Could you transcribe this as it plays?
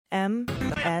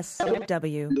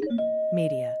MSW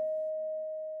Media.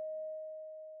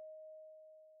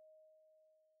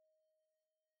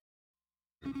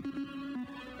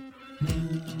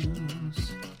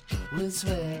 News with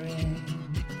swearing.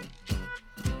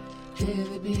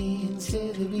 Daily beans,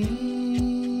 daily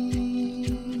beans.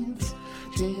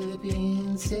 Daily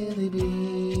beans, daily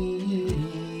beans.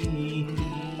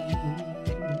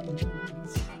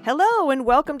 Hello and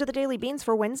welcome to the Daily Beans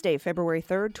for Wednesday, February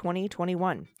 3rd,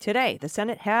 2021. Today, the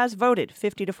Senate has voted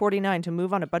 50-49 to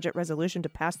move on a budget resolution to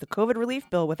pass the COVID relief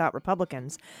bill without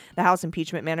Republicans. The House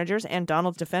impeachment managers and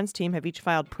Donald's defense team have each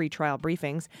filed pre-trial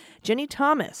briefings. Ginny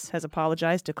Thomas has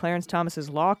apologized to Clarence Thomas's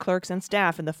law clerks and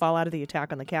staff in the fallout of the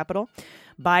attack on the Capitol.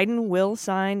 Biden will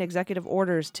sign executive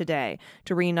orders today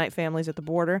to reunite families at the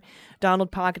border. Donald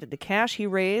pocketed the cash he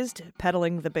raised,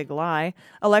 peddling the big lie.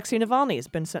 Alexei Navalny has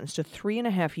been sentenced to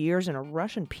 3.5 years in a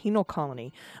Russian penal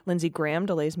colony. Lindsey Graham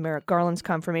delays Merrick Garland's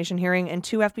confirmation hearing, and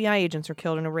 2 FBI agents are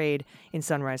killed in a raid in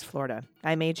Sunrise, Florida.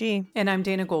 I'm AG. And I'm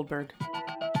Dana Goldberg.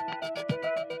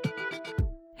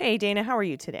 Hey, Dana, how are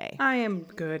you today? I am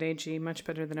good, AG. Much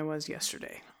better than I was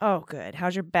yesterday. Oh, good.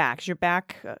 How's your back? Is your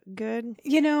back good?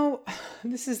 You know,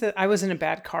 I was in a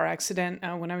bad car accident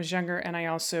when I was younger, and I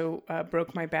also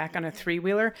broke my back on a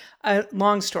 3-wheeler.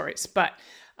 Long stories, but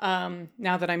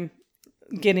now that I'm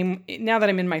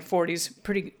in my 40s,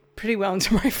 pretty well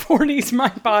into my 40s, my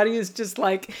body is just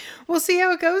like, we'll see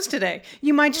how it goes today.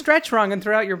 You might stretch wrong and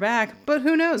throw out your back, but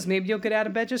who knows? Maybe you'll get out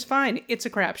of bed just fine. It's a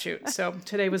crapshoot. So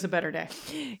today was a better day.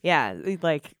 Yeah,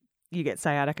 like you get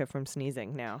sciatica from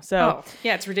sneezing now. So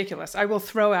yeah, it's ridiculous. I will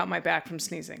throw out my back from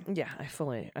sneezing. Yeah, I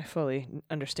fully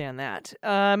understand that.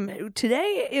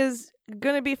 Today is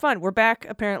going to be fun. We're back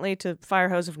apparently to fire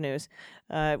hose of news.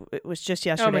 It was just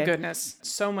yesterday. Oh my goodness,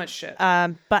 so much shit.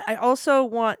 But I also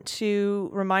want to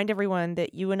remind everyone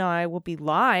that you and I will be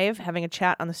live having a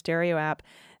chat on the Stereo app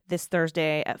this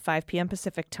Thursday at 5 p.m.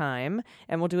 Pacific time,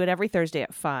 and we'll do it every Thursday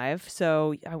at 5.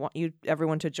 So I want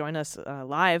everyone to join us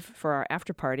live for our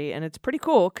after party, and it's pretty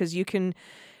cool because you can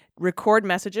record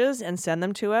messages and send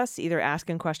them to us, either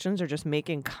asking questions or just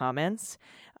making comments.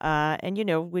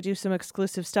 And we do some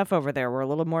exclusive stuff over there. We're a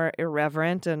little more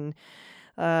irreverent, and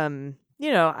how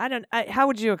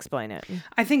would you explain it?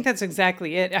 I think that's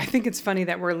exactly it. I think it's funny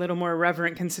that we're a little more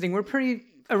irreverent, considering we're pretty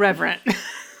irreverent.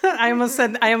 I almost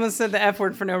said the F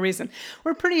word for no reason.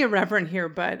 We're pretty irreverent here,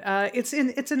 but it's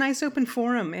a nice open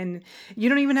forum, and you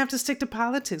don't even have to stick to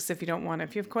politics if you don't want to.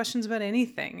 If you have questions about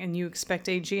anything and you expect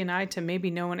AG and I to maybe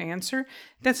know an answer,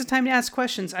 that's the time to ask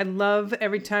questions. I love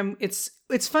every time.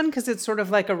 It's fun because it's sort of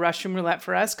like a Russian roulette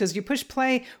for us, because you push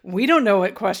play, we don't know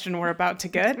what question we're about to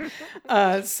get.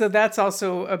 So that's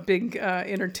also a big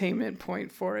entertainment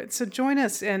point for it. So join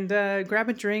us and grab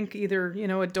a drink, either,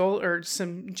 adult or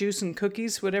some juice and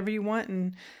cookies, whatever you want,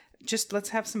 and just let's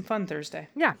have some fun Thursday.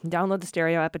 Yeah, download the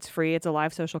Stereo app. It's free. It's a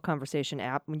live social conversation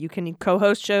app. You can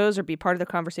co-host shows or be part of the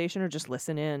conversation or just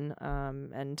listen in.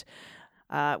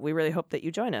 We really hope that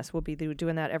you join us. We'll be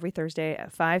doing that every Thursday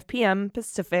at 5 p.m.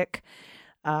 Pacific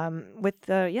with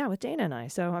Dana and I.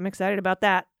 So I'm excited about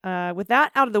that. With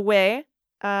that out of the way,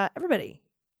 everybody,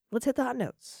 let's hit the hot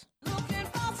notes.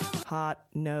 Hot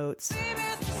notes.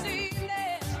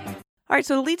 All right,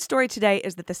 so the lead story today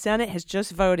is that the Senate has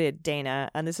just voted,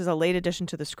 Dana, and this is a late addition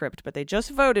to the script, but they just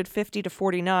voted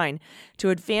 50-49 to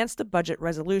advance the budget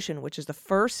resolution, which is the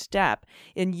first step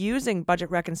in using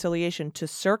budget reconciliation to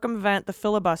circumvent the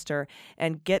filibuster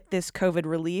and get this COVID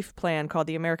relief plan called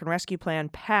the American Rescue Plan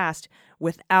passed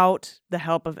without the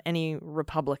help of any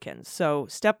Republicans. So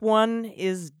step 1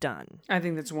 is done. I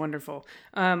think that's wonderful.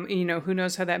 Who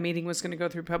knows how that meeting was going to go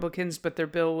with Republicans, but their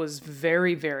bill was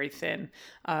very, very thin.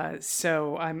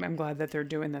 So I'm glad that they're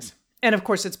doing this. And of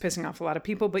course, it's pissing off a lot of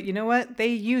people. But you know what? They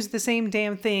used the same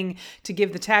damn thing to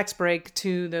give the tax break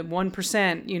to the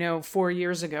 1%, 4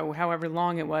 years ago, however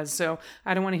long it was. So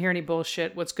I don't want to hear any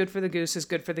bullshit. What's good for the goose is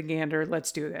good for the gander.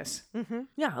 Let's do this. Mm-hmm.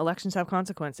 Yeah, elections have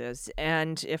consequences.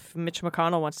 And if Mitch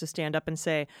McConnell wants to stand up and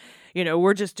say,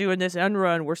 we're just doing this end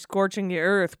run, we're scorching the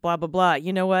earth, blah, blah, blah.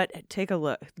 You know what? Take a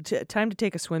look. Time to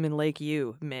take a swim in Lake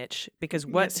U, Mitch. Because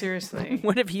seriously,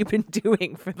 what have you been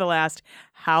doing for the last,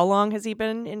 how long has he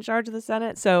been in charge of the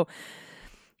Senate? So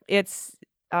it's,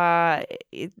 and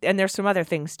there's some other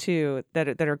things too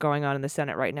that are going on in the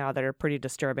Senate right now that are pretty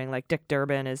disturbing. Like Dick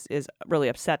Durbin is really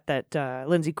upset that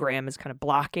Lindsey Graham is kind of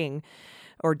blocking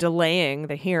or delaying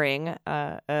the hearing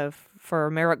for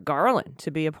Merrick Garland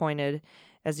to be appointed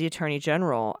as the Attorney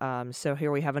General. So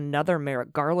here we have another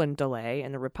Merrick Garland delay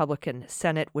in the Republican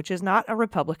Senate, which is not a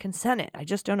Republican Senate. I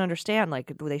just don't understand.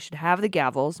 Like, they should have the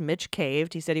gavels. Mitch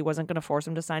caved. He said he wasn't going to force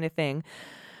him to sign a thing.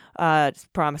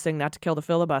 promising not to kill the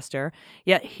filibuster.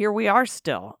 Yet here we are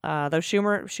still. Though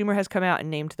Schumer has come out and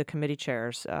named the committee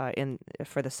chairs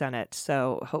for the Senate.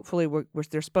 So hopefully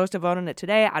they're supposed to vote on it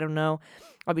today. I don't know.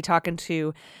 I'll be talking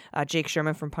to Jake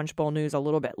Sherman from Punchbowl News a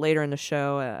little bit later in the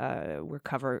show. We'll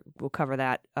cover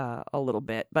that a little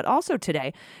bit. But also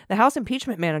today, the House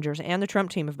impeachment managers and the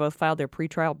Trump team have both filed their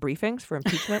pretrial briefings for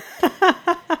impeachment.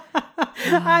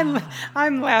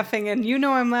 I'm laughing, and you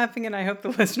know I'm laughing, and I hope the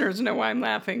listeners know why I'm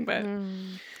laughing. But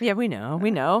yeah, we know.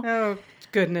 Oh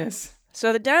goodness.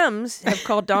 So the Dems have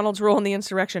called Donald's role in the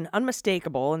insurrection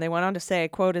unmistakable, and they went on to say,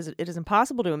 quote, it is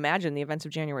impossible to imagine the events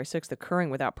of January 6th occurring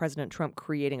without President Trump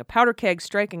creating a powder keg,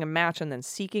 striking a match, and then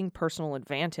seeking personal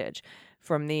advantage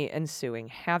from the ensuing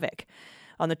havoc.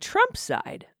 On the Trump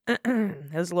side,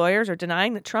 his lawyers are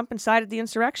denying that Trump incited the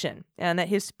insurrection and that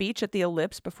his speech at the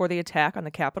Ellipse before the attack on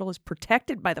the Capitol is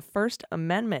protected by the First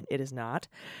Amendment. It is not.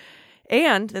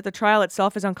 And that the trial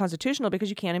itself is unconstitutional because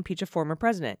you can't impeach a former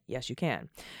president. Yes, you can.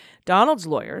 Donald's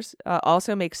lawyers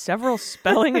also make several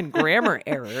spelling and grammar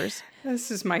errors.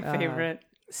 This is my favorite.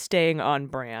 Staying on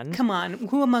brand. Come on,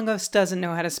 who among us doesn't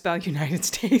know how to spell United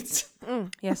States?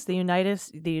 Yes, the United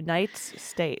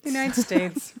States. United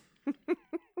States.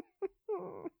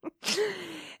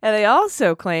 And they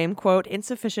also claim, quote,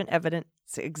 insufficient evidence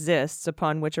exists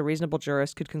upon which a reasonable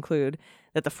jurist could conclude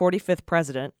that the 45th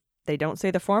president, they don't say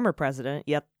the former president,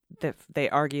 yet they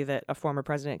argue that a former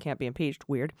president can't be impeached.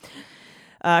 Weird.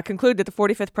 Conclude that the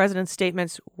 45th president's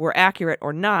statements were accurate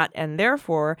or not, and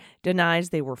therefore denies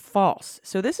they were false.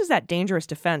 So this is that dangerous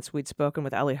defense we'd spoken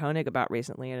with Ellie Honig about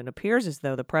recently, and it appears as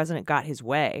though the president got his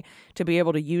way to be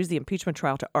able to use the impeachment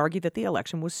trial to argue that the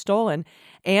election was stolen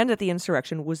and that the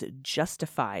insurrection was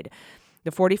justified.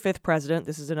 The 45th president,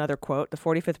 this is another quote, the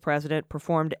 45th president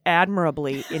performed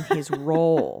admirably in his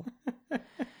role.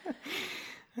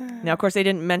 Now, of course, they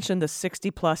didn't mention the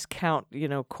 60-plus count,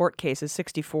 court cases.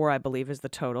 64, I believe, is the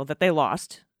total that they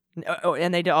lost. Oh,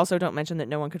 and they also don't mention that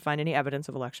no one could find any evidence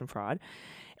of election fraud.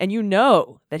 And you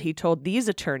know that he told these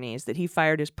attorneys that he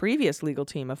fired his previous legal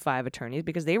team of 5 attorneys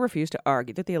because they refused to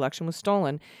argue that the election was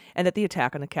stolen and that the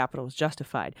attack on the Capitol was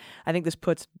justified. I think this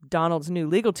puts Donald's new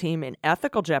legal team in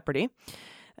ethical jeopardy.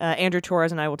 Andrew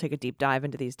Torres and I will take a deep dive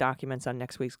into these documents on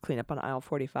next week's Cleanup on Aisle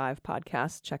 45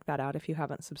 podcast. Check that out if you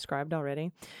haven't subscribed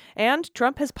already. And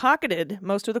Trump has pocketed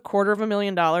most of the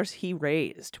 $250,000 he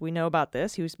raised. We know about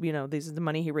this. He was, this is the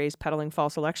money he raised peddling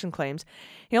false election claims.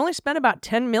 He only spent about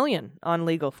 $10 million on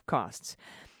legal costs.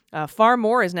 Far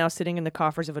more is now sitting in the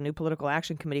coffers of a new political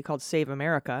action committee called Save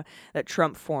America that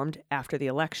Trump formed after the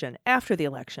election,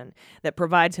 that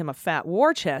provides him a fat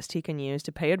war chest he can use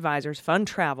to pay advisors, fund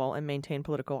travel, and maintain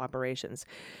political operations.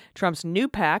 Trump's new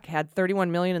PAC had $31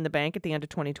 million in the bank at the end of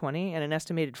 2020 and an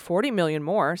estimated $40 million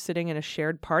more sitting in a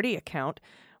shared party account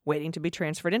waiting to be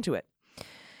transferred into it.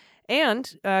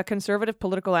 And conservative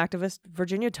political activist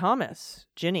Virginia Thomas,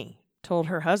 Ginny, told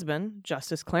her husband,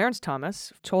 Justice Clarence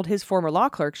Thomas, told his former law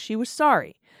clerk she was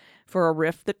sorry for a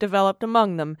rift that developed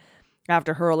among them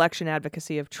after her election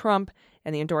advocacy of Trump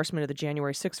and the endorsement of the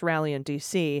January 6th rally in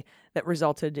D.C. that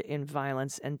resulted in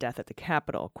violence and death at the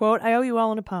Capitol. Quote, I owe you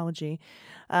all an apology.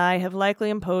 I have likely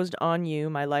imposed on you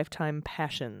my lifetime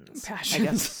passions.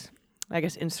 I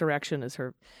guess insurrection is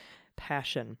her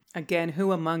passion. Again,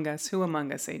 who among us,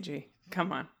 AG?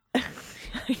 Come on.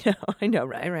 I know,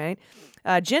 right?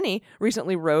 Ginny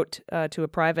recently wrote to a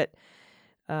private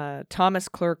Thomas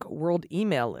Clerk World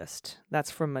email list.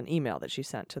 That's from an email that she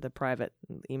sent to the private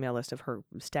email list of her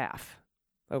staff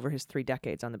over his 3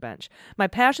 decades on the bench. My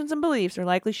passions and beliefs are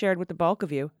likely shared with the bulk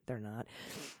of you. They're not.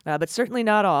 But certainly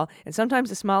not all. And sometimes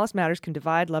the smallest matters can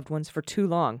divide loved ones for too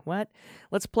long. What?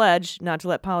 Let's pledge not to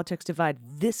let politics divide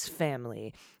this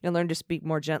family and learn to speak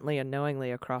more gently and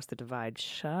knowingly across the divide.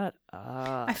 Shut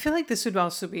up. I feel like this would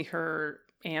also be her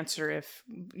answer if,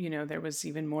 there was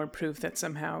even more proof that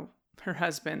somehow her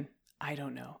husband, I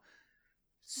don't know,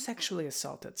 sexually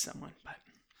assaulted someone. But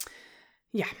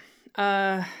yeah,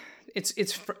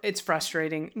 it's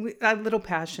frustrating. A little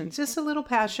passion, just a little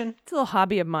passion. It's a little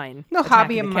hobby of mine. No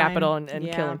hobby of the mine. Capitol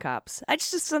and killing cops.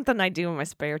 It's just something I do in my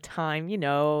spare time.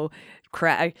 Scrapbooking,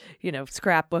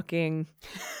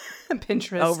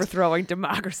 Pinterest, overthrowing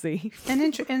democracy, and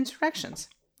insurrections.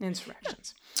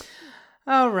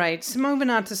 All right, so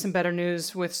moving on to some better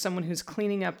news with someone who's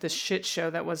cleaning up the shit show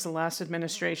that was the last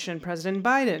administration, President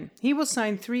Biden. He will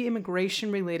sign 3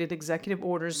 immigration-related executive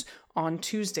orders on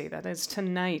Tuesday. That is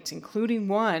tonight, including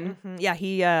one. Yeah,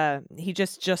 he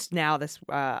just now this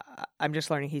I'm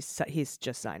just learning he's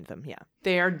just signed them. Yeah.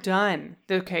 They are done.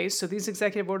 Okay, so these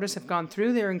executive orders have gone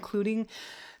through. They're including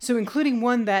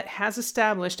one that has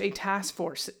established a task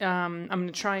force. I'm going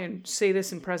to try and say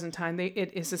this in present time.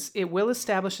 It will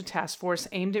establish a task force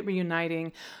aimed at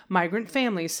reuniting migrant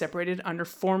families separated under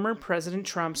former President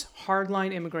Trump's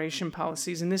hardline immigration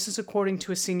policies, and this is according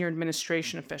to a senior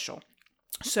administration official.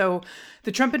 So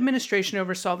the Trump administration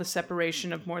oversaw the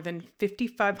separation of more than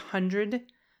 5,500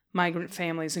 migrant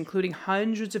families, including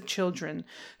hundreds of children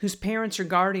whose parents or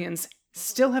guardians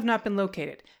still have not been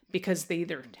located because they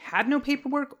either had no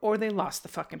paperwork or they lost the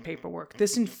fucking paperwork.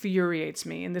 This infuriates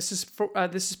me, and this is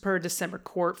per a December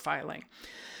court filing.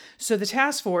 So the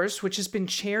task force, which has been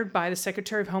chaired by the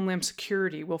Secretary of Homeland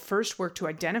Security, will first work to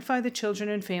identify the children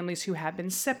and families who have been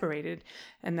separated,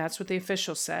 and that's what the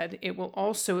official said. It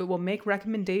will make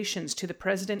recommendations to the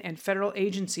president and federal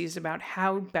agencies about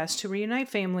how best to reunite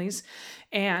families,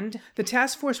 and the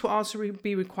task force will also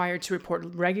be required to report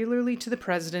regularly to the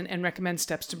president and recommend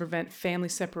steps to prevent family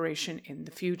separation in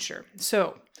the future.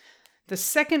 So, the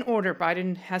second order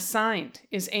Biden has signed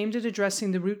is aimed at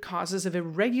addressing the root causes of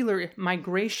irregular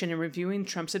migration and reviewing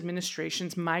Trump's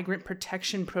administration's Migrant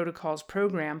Protection Protocols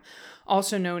program,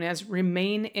 also known as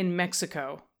Remain in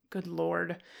Mexico. Good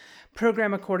Lord.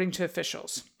 Program according to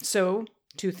officials. So,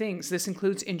 two things. This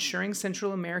includes ensuring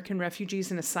Central American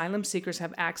refugees and asylum seekers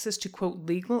have access to, quote,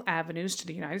 legal avenues to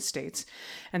the United States.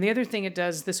 And the other thing it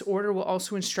does, this order will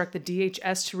also instruct the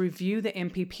DHS to review the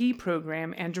MPP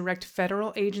program and direct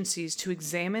federal agencies to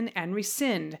examine and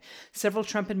rescind several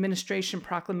Trump administration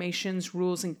proclamations,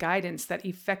 rules, and guidance that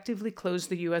effectively close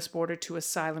the U.S. border to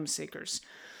asylum seekers.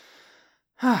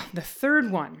 The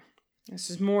third one.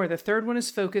 This is more. The third one is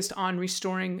focused on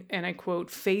restoring, and I quote,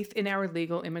 faith in our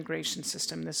legal immigration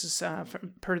system. This is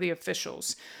per the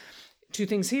officials. Two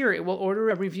things here. It will order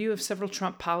a review of several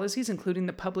Trump policies, including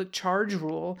the public charge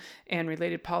rule and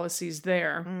related policies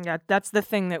there. Yeah, that's the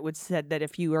thing that would said that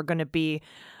if you are going to be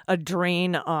a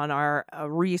drain on our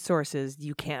resources,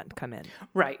 you can't come in.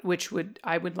 Right,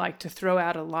 I would like to throw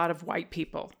out a lot of white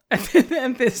people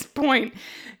at this point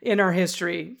in our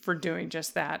history for doing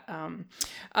just that.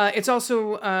 It's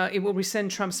also, it will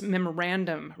rescind Trump's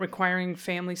memorandum requiring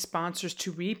family sponsors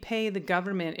to repay the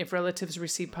government if relatives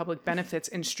receive public benefits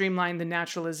and streamline the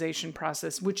naturalization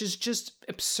process, which is just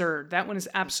absurd. That one is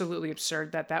absolutely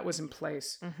absurd that was in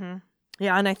place. Mm-hmm.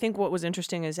 Yeah, and I think what was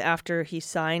interesting is after he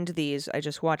signed these, I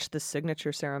just watched the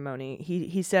signature ceremony.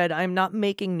 He said, "I'm not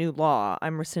making new law.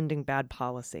 I'm rescinding bad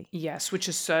policy." Yes, which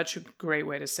is such a great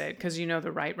way to say it, because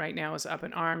the right now is up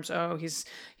in arms. Oh, he's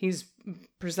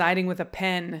presiding with a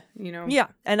pen. Yeah,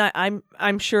 and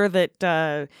I'm sure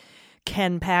that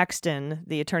Ken Paxton,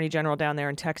 the attorney general down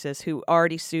there in Texas, who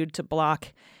already sued to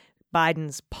block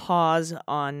Biden's pause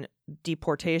on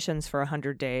deportations for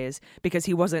 100 days because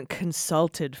he wasn't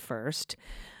consulted first.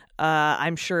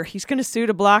 I'm sure he's going to sue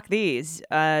to block these.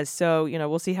 So,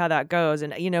 we'll see how that goes.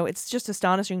 And, it's just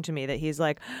astonishing to me that he's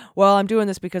like, well, I'm doing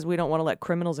this because we don't want to let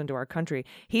criminals into our country.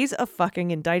 He's a fucking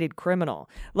indicted criminal.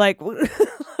 Like,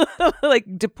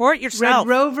 deport yourself.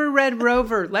 Red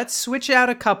Rover. Let's switch out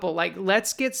a couple. Like,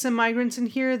 let's get some migrants in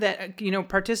here that,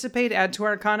 participate, add to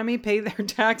our economy, pay their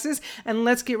taxes, and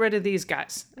let's get rid of these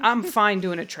guys. I'm fine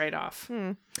doing a trade-off.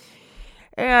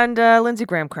 And Lindsey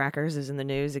Graham crackers is in the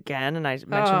news again, and I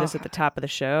mentioned this at the top of the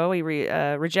show. He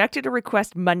rejected a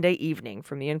request Monday evening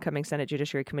from the incoming Senate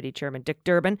Judiciary Committee Chairman Dick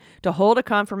Durbin to hold a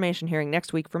confirmation hearing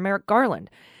next week for Merrick Garland.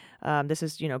 This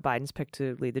is, Biden's pick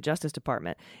to lead the Justice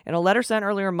Department. In a letter sent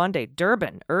earlier Monday,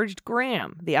 Durbin urged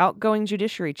Graham, the outgoing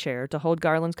Judiciary Chair, to hold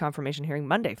Garland's confirmation hearing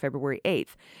Monday, February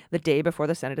 8th, the day before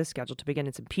the Senate is scheduled to begin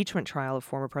its impeachment trial of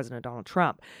former President Donald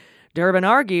Trump. Durbin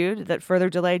argued that further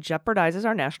delay jeopardizes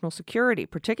our national security,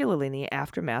 particularly in the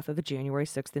aftermath of the January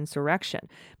 6th insurrection.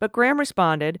 But Graham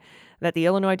responded that the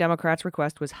Illinois Democrats'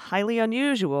 request was highly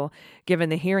unusual, given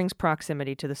the hearing's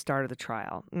proximity to the start of the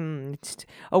trial.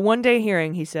 A one-day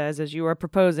hearing, he says, as you are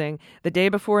proposing, the day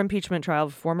before impeachment trial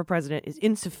of a former president is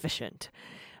insufficient.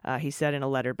 He said in a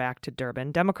letter back to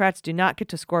Durbin, Democrats do not get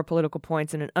to score political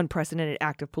points in an unprecedented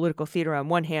act of political theater on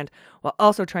one hand, while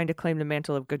also trying to claim the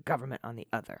mantle of good government on the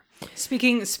other.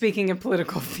 Speaking of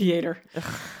political theater,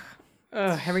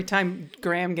 every time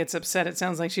Graham gets upset, it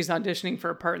sounds like she's auditioning for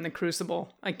a part in The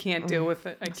Crucible. I can't deal with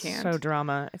it. I can't.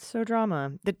 It's so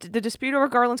drama. The dispute over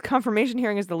Garland's confirmation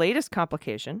hearing is the latest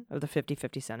complication of the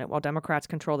 50-50 Senate. While Democrats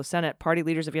control the Senate, party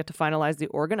leaders have yet to finalize the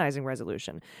organizing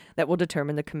resolution that will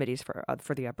determine the committees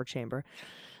for the upper chamber.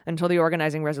 Until the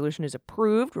organizing resolution is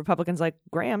approved, Republicans like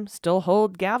Graham still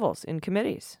hold gavels in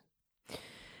committees.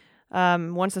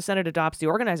 Once the Senate adopts the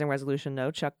organizing resolution,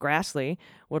 though, Chuck Grassley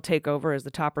will take over as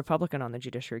the top Republican on the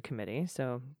Judiciary Committee.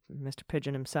 So Mr.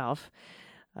 Pigeon himself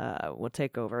will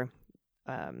take over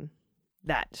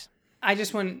that. I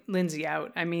just want Lindsay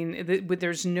out. I mean,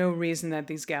 there's no reason that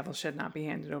these gavels should not be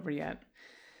handed over yet.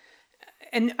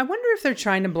 And I wonder if they're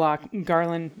trying to block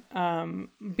Garland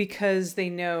because they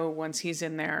know once he's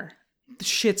in there, the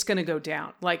shit's going to go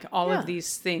down. Like all of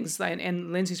these things.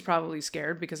 And Lindsay's probably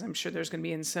scared because I'm sure there's going to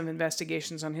be some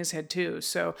investigations on his head too.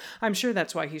 So I'm sure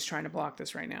that's why he's trying to block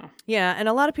this right now. Yeah, and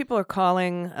a lot of people are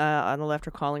calling, on the left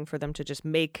are calling for them to just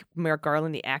make Merrick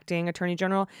Garland the acting attorney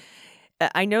general.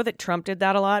 I know that Trump did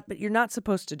that a lot, but you're not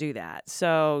supposed to do that.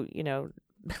 So,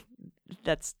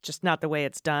 that's just not the way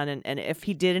it's done. And if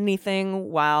he did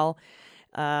anything while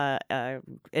an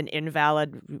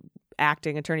invalid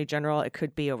acting attorney general, it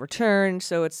could be overturned.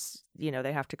 So it's,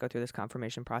 they have to go through this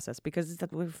confirmation process because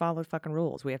we follow fucking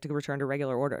rules. We have to return to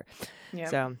regular order. Yep.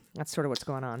 So that's sort of what's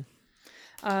going on.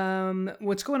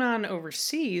 What's going on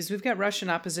overseas, we've got Russian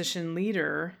opposition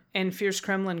leader and fierce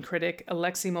Kremlin critic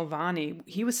Alexei Navalny.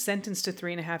 He was sentenced to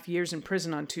 3.5 years in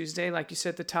prison on Tuesday, like you said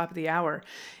at the top of the hour,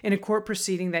 in a court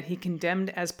proceeding that he condemned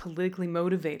as politically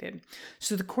motivated.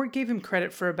 So the court gave him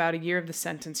credit for about a year of the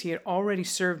sentence. He had already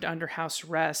served under house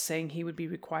arrest, saying he would be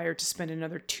required to spend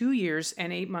another 2 years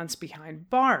and 8 months behind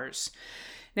bars.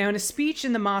 Now, in a speech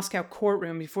in the Moscow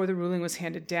courtroom before the ruling was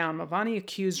handed down, Navalny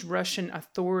accused Russian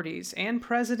authorities and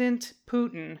President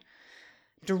Putin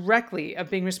directly of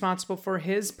being responsible for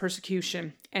his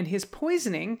persecution and his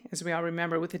poisoning, as we all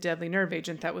remember, with a deadly nerve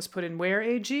agent that was put in where,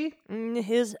 AG? In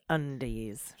his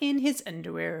undies. In his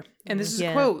underwear. And this is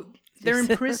a quote. They're in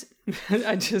prison.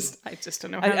 I just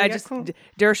don't know how to get cool.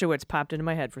 Dershowitz popped into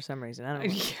my head for some reason. I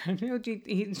don't know.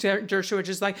 Dershowitz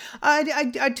is like,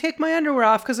 I'd take my underwear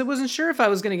off because I wasn't sure if I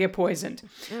was going to get poisoned.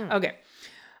 Okay.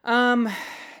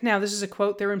 Now, this is a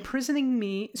quote. They're imprisoning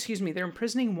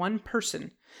one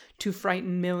person to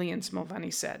frighten millions,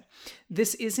 Navalny said.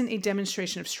 This isn't a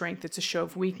demonstration of strength. It's a show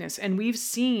of weakness. And we've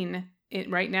seen it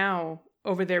right now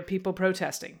over there, people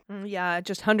protesting. Yeah,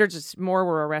 just hundreds more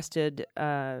were arrested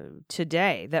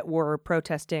today that were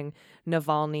protesting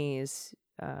Navalny's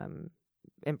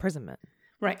imprisonment.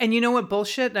 Right. And you know what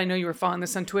bullshit? I know you were following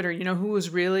this on Twitter. You know who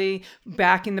was really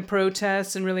backing the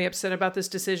protests and really upset about this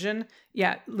decision?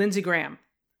 Yeah, Lindsey Graham,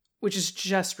 which is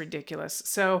just ridiculous.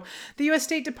 So the U.S.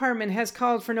 State Department has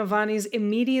called for Navalny's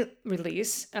immediate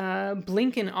release.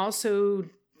 Blinken also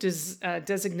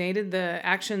designated the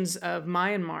actions of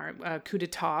Myanmar coup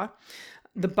d'etat.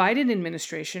 The Biden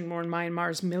administration warned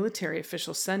Myanmar's military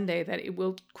officials Sunday that it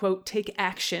will, quote, take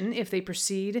action if they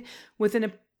proceed with an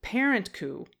apparent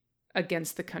coup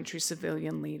against the country's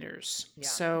civilian leaders. Yeah.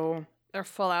 So they're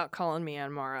full out calling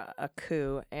Myanmar a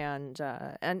coup. And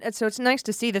so it's nice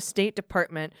to see the State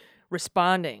Department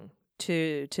responding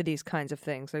to these kinds of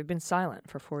things. They've been silent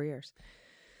for 4 years.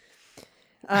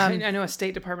 I know a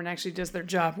State Department actually does their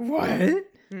job. What?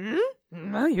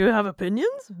 Mm-hmm. Well, you have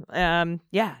opinions?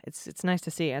 Yeah, it's nice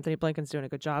to see. Anthony Blinken's doing a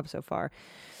good job so far.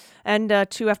 And 2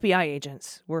 FBI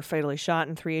agents were fatally shot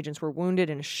and 3 agents were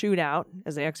wounded in a shootout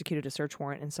as they executed a search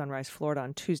warrant in Sunrise, Florida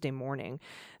on Tuesday morning.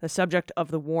 The subject of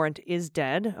the warrant is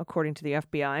dead, according to the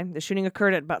FBI. The shooting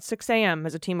occurred at about 6 a.m.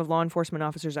 as a team of law enforcement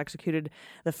officers executed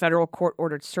the federal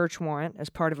court-ordered search warrant as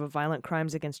part of a violent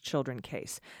crimes against children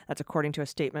case. That's according to a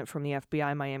statement from the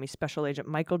FBI Miami Special Agent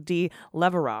Michael D.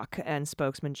 Leverock and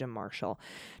spokesman Jim Marshall.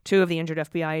 2 of the injured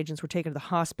FBI agents were taken to the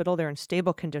hospital. They're in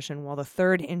stable condition, while the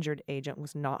 3rd injured agent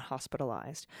was not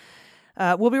hospitalized.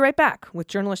 We'll be right back with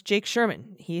journalist Jake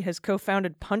Sherman. He has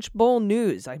co-founded Punchbowl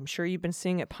News. I'm sure you've been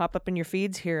seeing it pop up in your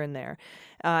feeds here and there.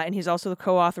 And he's also the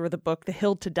co-author of the book, The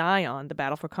Hill to Die On, The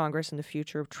Battle for Congress and the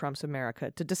Future of Trump's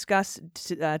America, to discuss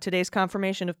today's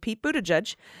confirmation of Pete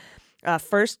Buttigieg,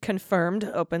 first confirmed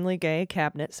openly gay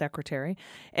cabinet secretary,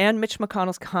 and Mitch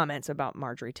McConnell's comments about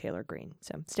Marjorie Taylor Greene.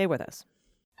 So stay with us.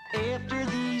 After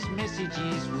these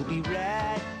messages, we'll be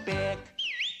right back.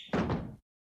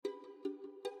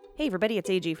 Hey everybody, it's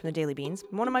AG from the Daily Beans.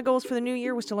 One of my goals for the new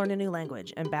year was to learn a new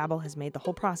language, and Babbel has made the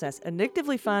whole process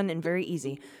addictively fun and very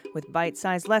easy, with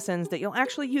bite-sized lessons that you'll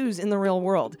actually use in the real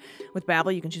world. With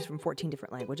Babbel, you can choose from 14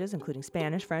 different languages, including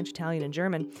Spanish, French, Italian, and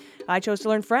German. I chose to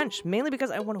learn French, mainly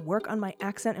because I want to work on my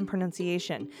accent and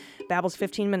pronunciation. Babbel's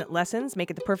 15-minute lessons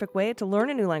make it the perfect way to learn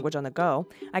a new language on the go.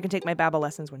 I can take my Babbel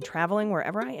lessons when traveling,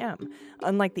 wherever I am.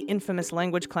 Unlike the infamous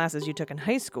language classes you took in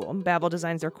high school, Babbel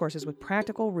designs their courses with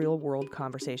practical, real-world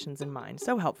conversations lessons in mind.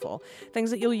 So helpful.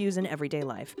 Things that you'll use in everyday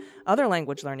life. Other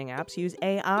language learning apps use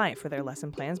AI for their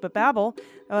lesson plans, but Babbel,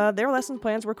 their lesson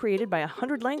plans were created by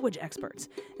 100 language experts,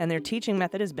 and their teaching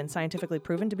method has been scientifically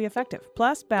proven to be effective.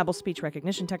 Plus, Babbel's speech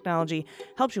recognition technology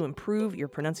helps you improve your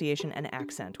pronunciation and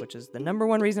accent, which is the number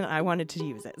one reason I wanted to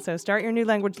use it. So start your new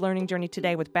language learning journey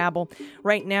today with Babbel.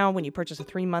 Right now, when you purchase a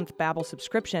 3-month Babbel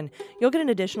subscription, you'll get an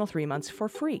additional 3 months for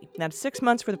free. That's 6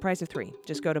 months for the price of 3.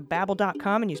 Just go to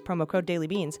Babbel.com and use promo code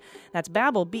DailyBeans. That's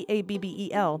Babbel,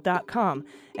 Babbel.com,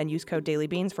 and use code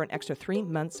DailyBeans for an extra 3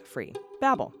 months free.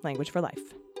 Babbel, language for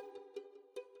life.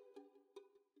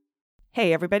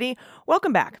 Hey everybody,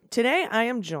 welcome back. Today I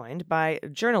am joined by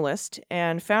journalist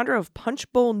and founder of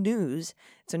Punchbowl News.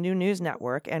 It's a new news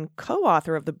network, and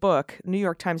co-author of the book, New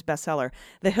York Times bestseller,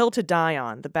 The Hill to Die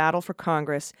On, The Battle for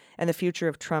Congress and the Future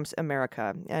of Trump's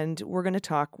America. And we're going to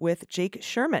talk with Jake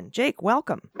Sherman. Jake,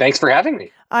 welcome. Thanks for having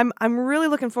me. I'm really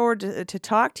looking forward to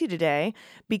talk to you today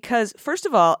because, first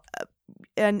of all,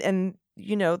 and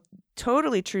you know,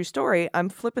 totally true story. I'm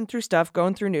flipping through stuff,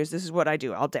 going through news. This is what I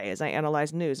do all day as I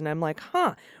analyze news. And I'm like,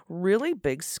 really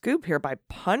big scoop here by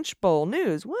Punchbowl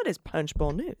News. What is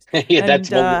Punchbowl News?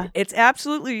 Yeah,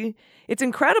 It's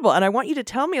incredible. And I want you to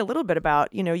tell me a little bit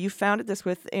about, you founded this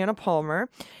with Anna Palmer.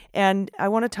 And I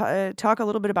want to talk a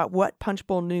little bit about what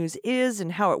Punchbowl News is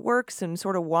and how it works and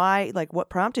sort of why, like what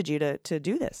prompted you to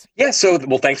do this. Yeah.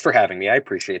 Well, thanks for having me. I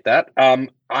appreciate that.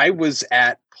 I was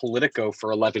at Politico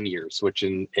for 11 years, which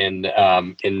in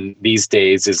these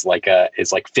days is like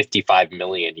 55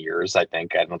 million years. I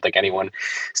don't think anyone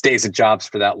stays at jobs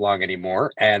for that long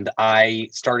anymore. And I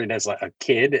started as a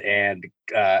kid and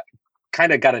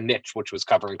kind of got a niche, which was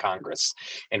covering Congress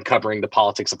and covering the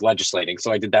politics of legislating. So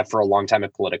I did that for a long time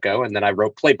at Politico. And then I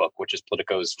wrote Playbook, which is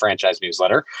Politico's franchise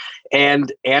newsletter.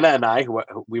 And Anna and I,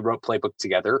 we wrote Playbook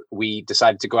together, we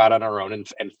decided to go out on our own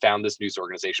and found this news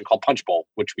organization called Punchbowl,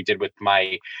 which we did with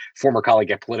my former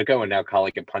colleague at Politico and now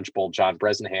colleague at Punchbowl, John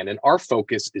Bresnahan. And our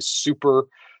focus is super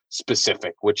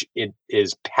specific, which it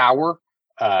is power,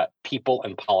 people,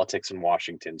 and politics in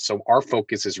Washington. So our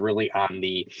focus is really on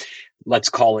the, let's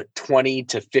call it 20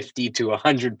 to 50 to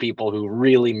 100 people who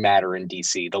really matter in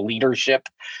DC, the leadership,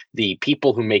 the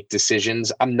people who make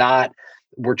decisions.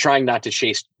 We're trying not to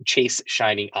chase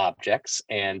shiny objects.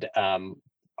 And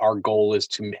our goal is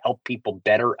to help people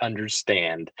better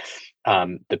understand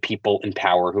the people in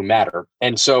power who matter.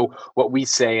 And so what we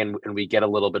say, and we get a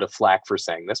little bit of flack for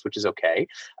saying this, which is okay,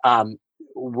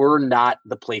 we're not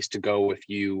the place to go if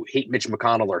you hate Mitch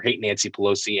McConnell or hate Nancy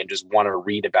Pelosi and just want to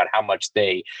read about how much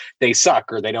they suck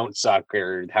or they don't suck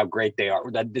or how great they are.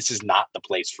 That this is not the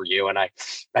place for you. And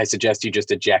I suggest you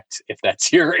just eject if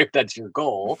that's your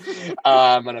goal.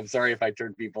 And I'm sorry if I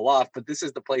turned people off, but this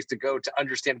is the place to go to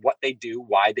understand what they do,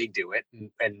 why they do it,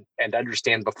 and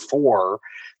understand before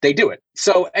they do it.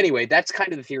 So anyway, that's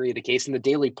kind of the theory of the case. And the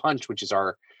Daily Punch, which is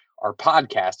our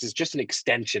podcast, is just an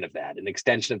extension of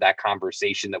that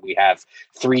conversation that we have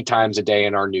 3 times a day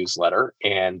in our newsletter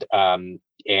and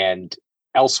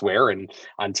elsewhere and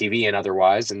on TV and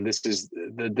otherwise. And this is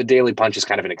the Daily Punch is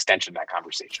kind of an extension of that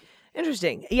conversation.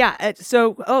 Interesting. Yeah.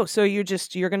 So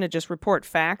you're going to just report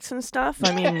facts and stuff?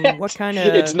 I mean, what kind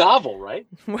of... It's novel, right?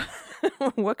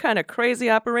 What kind of crazy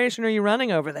operation are you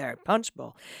running over there at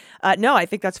Punchbowl? No, I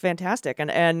think that's fantastic.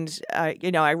 And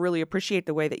I really appreciate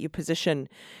the way that you position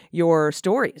your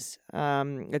stories.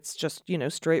 It's just,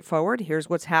 straightforward. Here's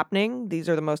what's happening. These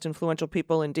are the most influential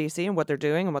people in DC and what they're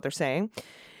doing and what they're saying.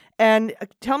 And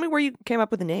tell me where you came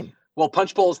up with the name. Well,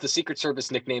 Punchbowl is the Secret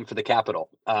Service nickname for the Capitol.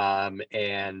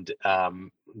 And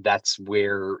that's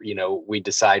where, we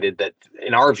decided that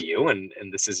in our view, and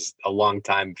this is a long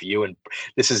time view, and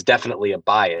this is definitely a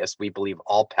bias, we believe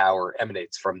all power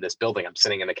emanates from this building. I'm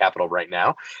sitting in the Capitol right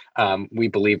now. We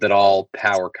believe that all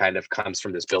power kind of comes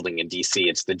from this building in DC.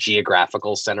 It's the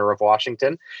geographical center of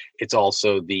Washington. It's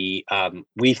also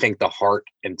we think the heart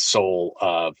and soul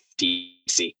of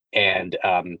DC. And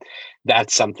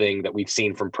that's something that we've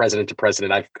seen from president to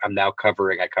president. I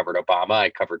covered Obama, I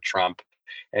covered Trump,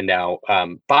 and now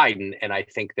Biden. And I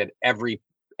think that every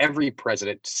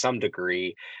president to some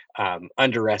degree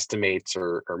underestimates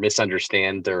or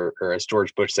misunderstands, or as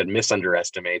George Bush said,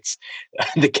 misunderestimates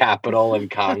the Capitol and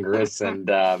Congress. And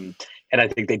I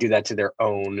think they do that to their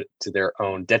own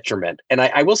detriment. And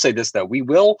I will say this, though, we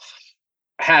will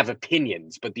have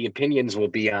opinions, but the opinions will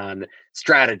be on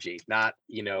strategy, not,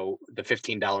 the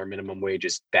 $15 minimum wage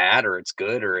is bad or it's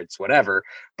good or it's whatever,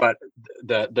 but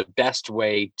the best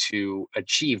way to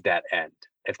achieve that end,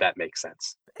 if that makes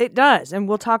sense. It does. And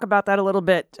we'll talk about that a little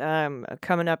bit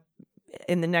coming up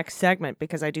in the next segment,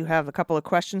 because I do have a couple of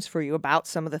questions for you about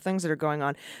some of the things that are going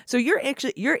on. So you're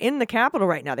in the Capitol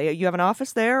right now. You have an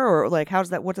office there, or like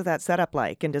what does that setup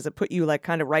like, and does it put you like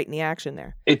kind of right in the action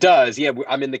there? It does. Yeah,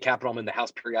 I'm in the Capitol. I'm in the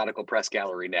House Periodical Press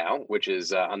Gallery now, which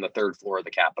is on the third floor of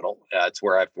the Capitol. It's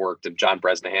where I've worked. And John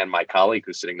Bresnahan, my colleague,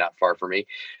 who's sitting not far from me,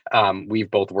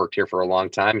 we've both worked here for a long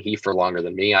time. He for longer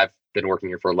than me. I've been working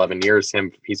here for 11 years.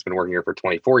 He's been working here for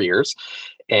 24 years,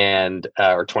 and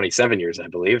or 27 years, I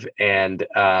believe. And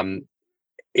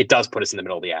it does put us in the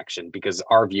middle of the action, because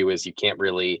our view is you can't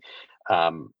really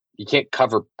you can't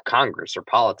cover Congress or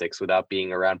politics without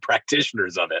being around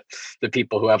practitioners of it, the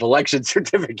people who have election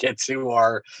certificates, who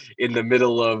are in the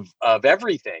middle of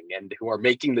everything and who are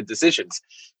making the decisions.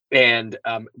 And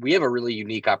we have a really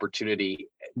unique opportunity.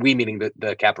 We, meaning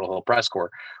the Capitol Hill Press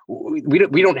Corps, we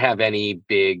don't have any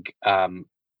big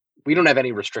we don't have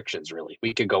any restrictions, really.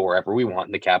 We could go wherever we want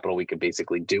in the Capitol. We could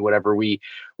basically do whatever we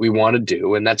want to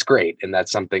do, and that's great. And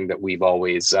that's something that we've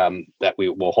always that we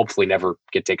will hopefully never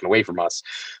get taken away from us.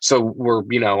 So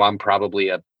I'm probably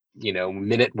a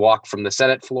minute walk from the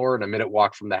Senate floor and a minute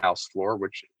walk from the House floor,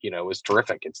 which is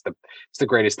terrific. It's the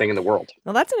greatest thing in the world.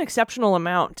 Well, that's an exceptional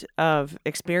amount of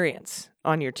experience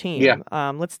on your team. Yeah.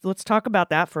 Let's talk about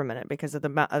that for a minute, because of the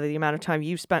amount of time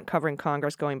you've spent covering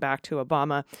Congress, going back to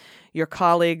Obama. Your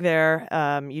colleague there,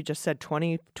 you just said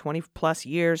 20 plus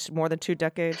years, more than 2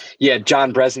 decades. Yeah,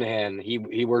 John Bresnahan.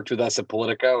 He worked with us at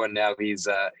Politico, and now he's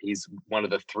one of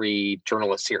the 3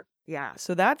 journalists here. Yeah,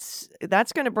 so that's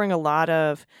going to bring a lot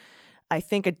of, I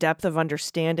think, a depth of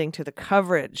understanding to the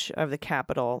coverage of the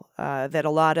Capitol that a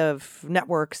lot of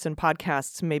networks and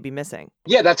podcasts may be missing.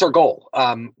 Yeah, that's our goal.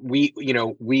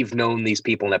 We've known these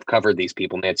people and have covered these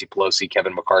people, Nancy Pelosi,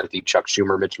 Kevin McCarthy, Chuck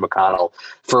Schumer, Mitch McConnell,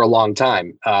 for a long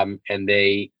time. And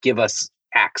they give us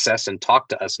access and talk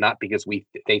to us, not because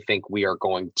they think we are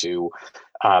going to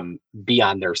be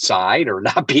on their side or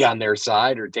not be on their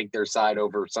side or take their side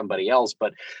over somebody else,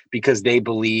 but because they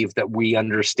believe that we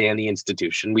understand the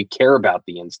institution, we care about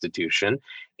the institution,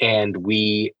 and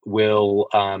we will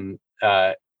give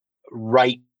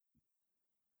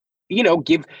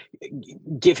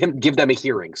them a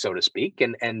hearing, so to speak,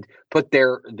 and put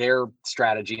their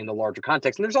strategy in the larger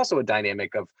context. And there's also a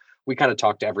dynamic of, we kind of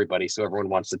talk to everybody, so everyone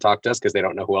wants to talk to us because they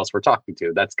don't know who else we're talking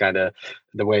to. That's kind of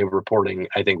the way reporting,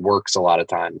 I think, works a lot of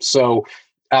times. So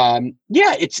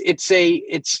it's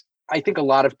I think a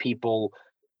lot of people,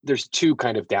 there's 2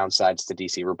 kind of downsides to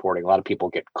DC reporting. A lot of people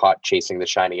get caught chasing the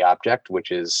shiny object, which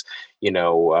is,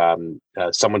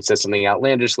 someone says something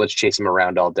outlandish, let's chase them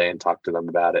around all day and talk to them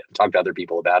about it, talk to other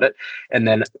people about it. And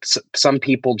then some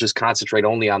people just concentrate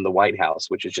only on the White House,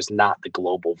 which is just not the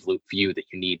global view that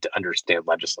you need to understand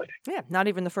legislating. Yeah, not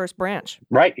even the first branch.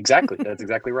 Right, exactly. That's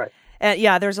exactly right.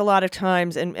 Yeah, there's a lot of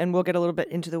times, and we'll get a little bit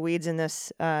into the weeds in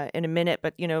this in a minute,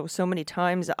 but so many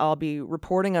times I'll be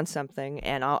reporting on something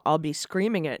and I'll be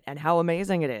screaming it and how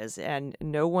amazing it is, and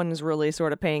no one's really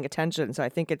sort of paying attention. So I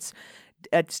think it's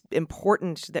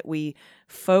important that we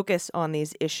focus on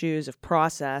these issues of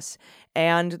process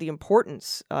and the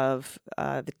importance of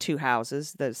the 2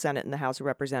 houses, the Senate and the House of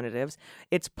Representatives,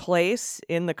 its place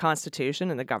in the Constitution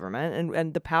and the government,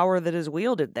 and the power that is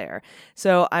wielded there.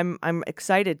 So I'm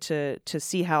excited to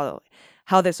see how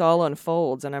this all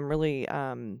unfolds, and I'm really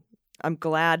I'm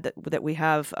glad that we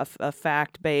have a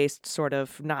fact-based, sort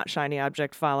of not shiny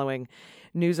object following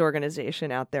news organization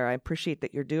out there. I appreciate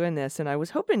that you're doing this. And I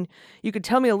was hoping you could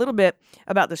tell me a little bit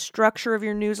about the structure of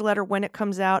your newsletter, when it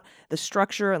comes out, the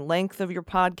structure and length of your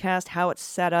podcast, how it's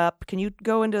set up. Can you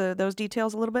go into those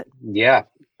details a little bit? Yeah,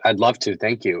 I'd love to.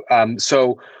 Thank you.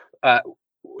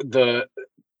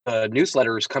 The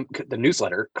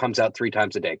newsletter comes out 3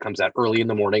 times a day. It comes out early in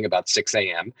the morning, about 6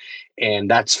 a.m. And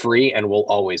that's free and will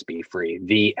always be free.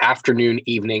 The afternoon,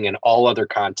 evening, and all other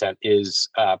content is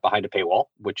behind a paywall,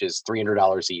 which is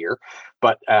 $300 a year.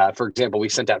 But for example, we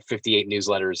sent out 58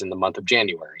 newsletters in the month of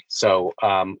January. So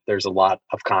there's a lot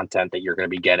of content that you're going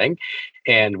to be getting.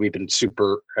 And we've been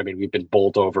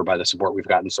bowled over by the support we've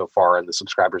gotten so far and the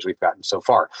subscribers we've gotten so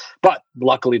far. But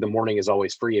luckily, the morning is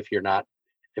always free if you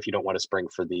don't want to spring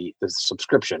for the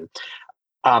subscription.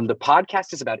 The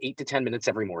podcast is about 8 to 10 minutes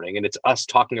every morning, and it's us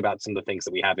talking about some of the things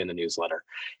that we have in the newsletter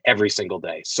every single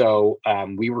day. So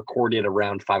we record it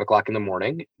around 5 o'clock in the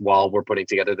morning while we're putting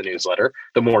together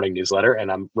the morning newsletter.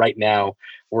 And I'm right now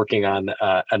working on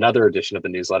another edition of the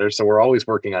newsletter. So we're always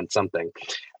working on something.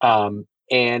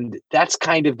 And that's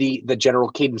kind of the general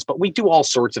cadence, but we do all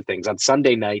sorts of things. On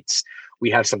Sunday nights, we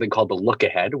have something called The Look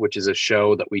Ahead, which is a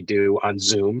show that we do on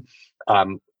Zoom.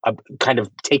 kind of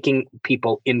taking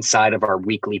people inside of our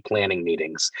weekly planning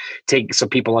meetings, so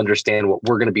people understand what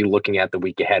we're going to be looking at the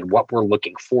week ahead, what we're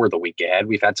looking for the week ahead.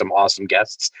 We've had some awesome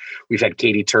guests. We've had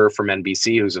Katie Tur from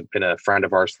NBC, who's been a friend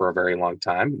of ours for a very long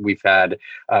time. We've had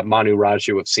Manu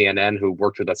Raju of CNN, who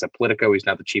worked with us at Politico. He's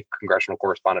now the chief congressional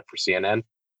correspondent for CNN.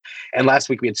 And last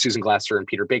week we had Susan Glasser and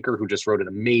Peter Baker, who just wrote an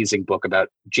amazing book about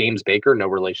James Baker, no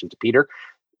relation to Peter.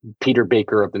 Peter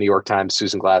Baker of the New York Times,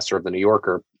 Susan Glasser of the New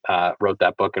Yorker wrote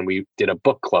that book, and we did a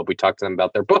book club. We talked to them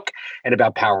about their book and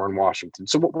about power in Washington.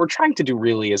 So what we're trying to do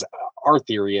really is, our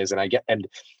theory is, and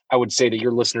I would say that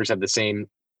your listeners have the same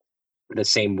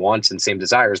wants and same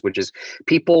desires, which is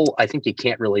people, I think you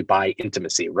can't really buy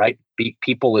intimacy, right?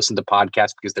 People listen to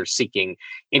podcasts because they're seeking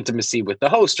intimacy with the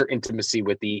host or intimacy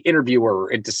with the interviewer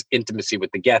or intimacy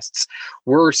with the guests.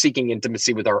 We're seeking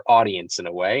intimacy with our audience in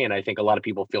a way. And I think a lot of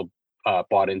people feel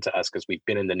bought into us because we've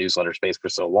been in the newsletter space for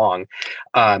so long.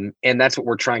 And that's what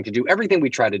we're trying to do. Everything we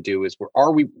try to do is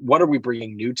what are we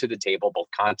bringing new to the table, both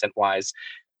content wise,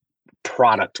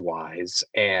 product wise,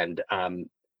 and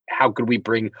how could we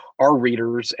bring our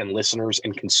readers and listeners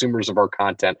and consumers of our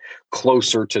content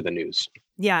closer to the news?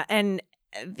 Yeah. And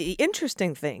the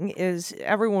interesting thing is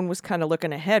everyone was kind of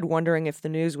looking ahead, wondering if the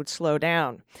news would slow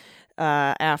down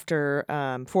after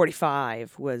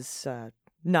 45 was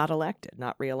not elected,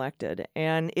 not reelected.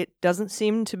 And it doesn't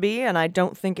seem to be, and I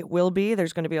don't think it will be.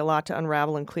 There's going to be a lot to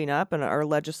unravel and clean up, and our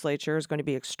legislature is going to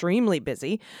be extremely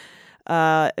busy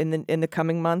in the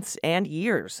coming months and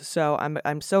years. So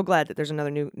I'm so glad that there's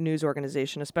another new news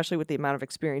organization, especially with the amount of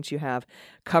experience you have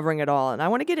covering it all. And I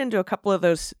want to get into a couple of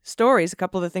those stories, a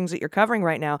couple of the things that you're covering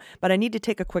right now, but I need to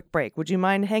take a quick break. Would you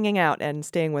mind hanging out and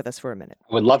staying with us for a minute?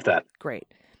 I would love that.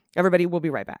 Great. Everybody, we'll be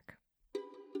right back.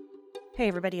 Hey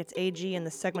everybody, it's AG, and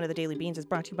this segment of the Daily Beans is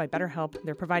brought to you by BetterHelp.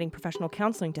 They're providing professional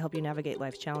counseling to help you navigate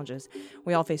life's challenges.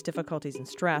 We all face difficulties and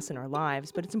stress in our lives,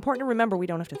 but it's important to remember we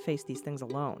don't have to face these things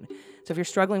alone. So if you're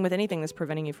struggling with anything that's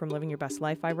preventing you from living your best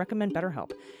life, I recommend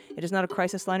BetterHelp. It is not a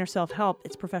crisis line or self-help,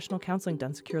 it's professional counseling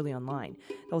done securely online.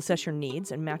 They'll assess your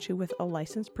needs and match you with a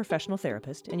licensed professional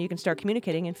therapist, and you can start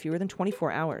communicating in fewer than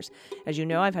 24 hours. As you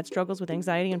know, I've had struggles with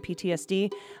anxiety and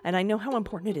PTSD, and I know how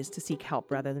important it is to seek help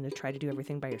rather than to try to do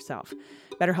everything by yourself.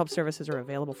 BetterHelp services are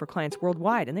available for clients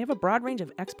worldwide, and they have a broad range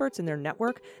of experts in their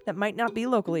network that might not be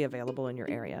locally available in your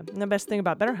area. And the best thing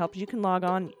about BetterHelp is you can log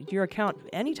on to your account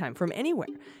anytime from anywhere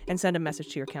and send a message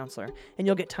to your counselor, and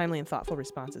you'll get timely and thoughtful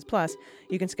responses. Plus,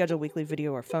 you can schedule weekly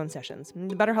video or phone sessions.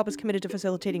 And BetterHelp is committed to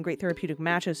facilitating great therapeutic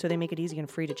matches, so they make it easy and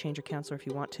free to change your counselor if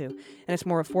you want to. And it's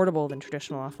more affordable than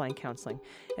traditional offline counseling.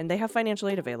 And they have financial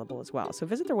aid available as well. So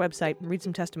visit their website and read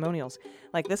some testimonials,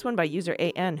 like this one by user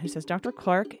AN, who says, Dr.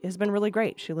 Clark has been really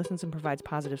great. She listens and provides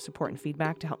positive support and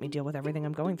feedback to help me deal with everything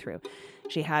I'm going through.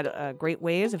 She had great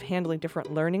ways of handling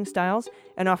different learning styles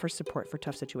and offers support for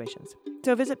tough situations.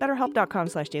 So visit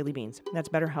betterhelp.com/dailybeans. That's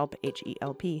BetterHelp,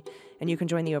 H-E-L-P. And you can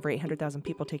join the over 800,000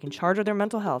 people taking charge of their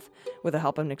mental health with the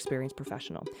help of an experienced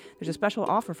professional. There's a special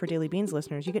offer for Daily Beans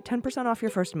listeners. You get 10% off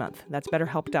your first month. That's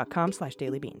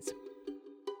betterhelp.com/dailybeans.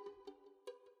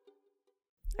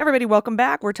 Everybody, welcome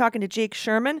back. We're talking to Jake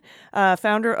Sherman,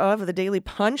 founder of the Daily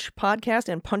Punch podcast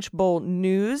and Punch Bowl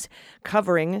News,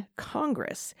 covering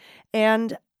Congress.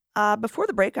 And before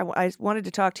the break, I wanted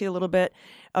to talk to you a little bit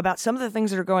about some of the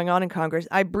things that are going on in Congress.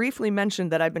 I briefly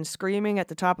mentioned that I've been screaming at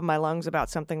the top of my lungs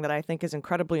about something that I think is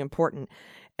incredibly important.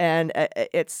 And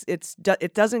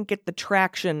it doesn't get the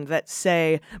traction that,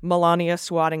 say, Melania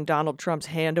swatting Donald Trump's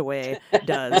hand away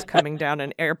does coming down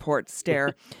an airport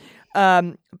stair.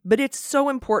 But it's so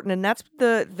important, and that's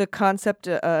the concept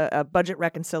of budget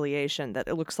reconciliation that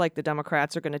it looks like the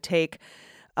Democrats are going to take.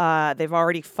 They've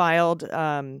already filed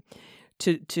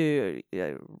to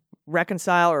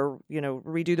reconcile or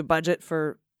redo the budget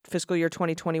for fiscal year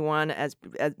 2021 as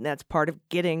that's part of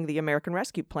getting the American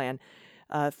Rescue Plan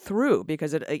through,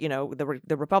 because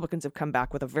the Republicans have come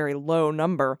back with a very low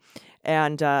number,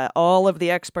 and all of the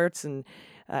experts and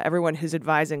everyone who's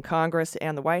advising Congress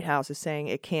and the White House is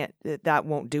saying that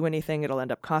won't do anything. It'll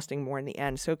end up costing more in the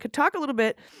end. So could talk a little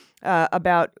bit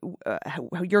about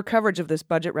your coverage of this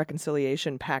budget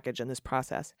reconciliation package and this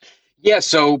process. Yeah,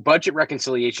 so budget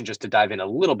reconciliation, just to dive in a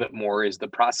little bit more, is the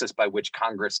process by which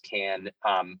Congress can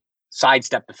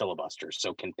sidestep the filibuster.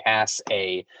 So can pass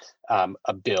a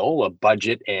bill, a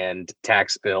budget and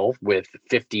tax bill, with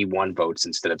 51 votes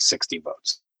instead of 60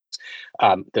 votes.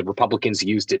 The Republicans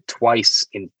used it twice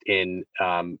in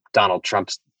Donald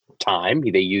Trump's time.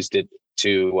 They used it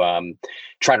to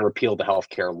try to repeal the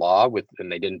healthcare law,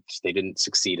 and they didn't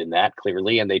succeed in that,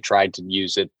 clearly. And they tried to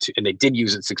use it and they did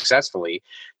use it successfully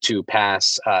to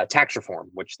pass tax reform,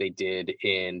 which they did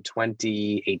in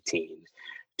 2018.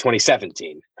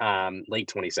 2017, late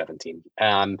 2017.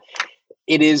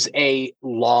 It is a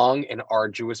long and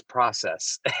arduous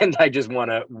process, and I just want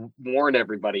to warn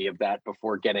everybody of that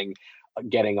before getting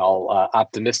all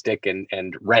optimistic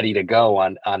and ready to go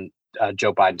on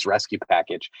Joe Biden's rescue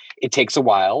package. It takes a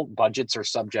while. Budgets are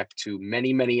subject to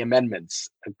many amendments,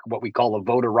 what we call a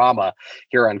vote-a-rama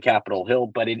here on Capitol Hill,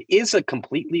 but it is a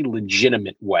completely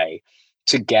legitimate way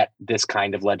to get this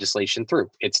kind of legislation through.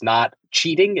 It's not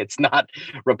cheating. It's not,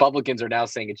 Republicans are now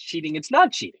saying it's cheating. It's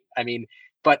not cheating. I mean,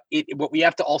 but what we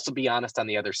have to also be honest on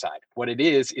the other side. What it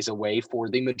is a way for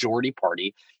the majority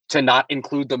party to not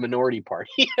include the minority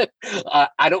party.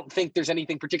 I don't think there's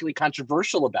anything particularly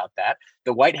controversial about that.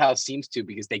 The White House seems to,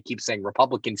 because they keep saying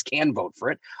Republicans can vote for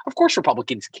it. Of course,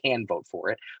 Republicans can vote for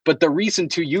it. But the reason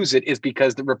to use it is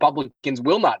because the Republicans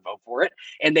will not vote for it.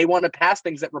 And they want to pass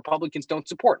things that Republicans don't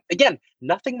support. Again,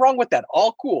 nothing wrong with that.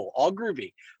 All cool, all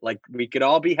groovy. Like, we could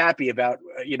all be happy about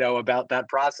that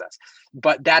process.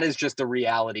 But that is just the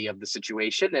reality of the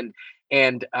situation.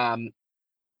 And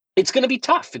it's going to be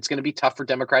tough. It's going to be tough for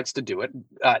Democrats to do it.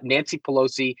 Nancy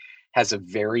Pelosi has a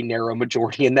very narrow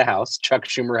majority in the House. Chuck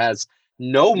Schumer has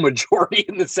no majority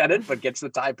in the Senate, but gets the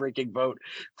tie-breaking vote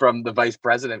from the Vice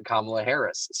President, Kamala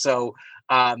Harris. So,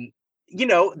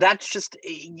 that's just,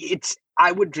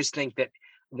 I would just think that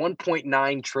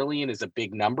 1.9 trillion is a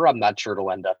big number. I'm not sure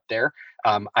it'll end up there.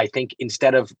 I think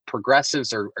instead of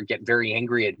progressives or get very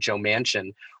angry at Joe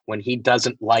Manchin when he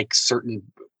doesn't like certain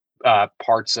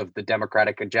parts of the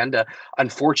Democratic agenda.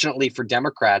 Unfortunately for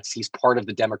Democrats, he's part of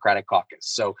the Democratic caucus.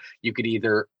 So you could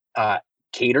either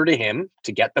cater to him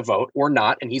to get the vote or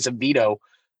not. And he's a veto,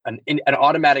 an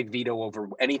automatic veto over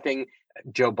anything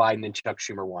Joe Biden and Chuck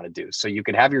Schumer want to do. So you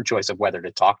can have your choice of whether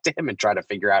to talk to him and try to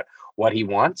figure out what he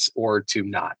wants or to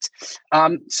not.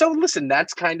 So listen,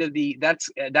 that's kind of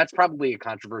that's probably a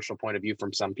controversial point of view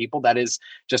from some people. That is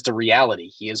just a reality.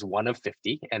 He is one of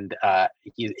 50, and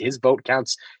his vote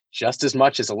counts just as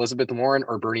much as Elizabeth Warren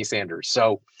or Bernie Sanders.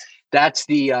 So that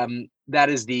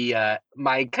is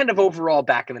my kind of overall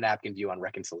back of the napkin view on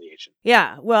reconciliation.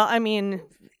 Yeah, well, I mean,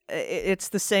 it's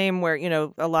the same where,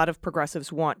 a lot of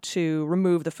progressives want to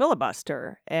remove the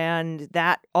filibuster, and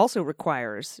that also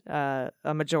requires a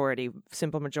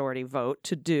simple majority vote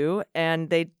to do, and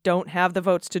they don't have the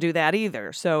votes to do that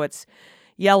either. So it's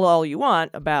yell all you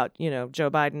want about,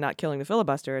 Joe Biden not killing the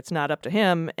filibuster. It's not up to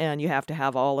him, and you have to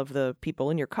have all of the people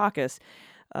in your caucus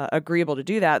agreeable to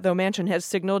do that, though Manchin has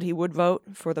signaled he would vote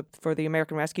for the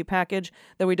American Rescue Package,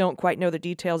 though we don't quite know the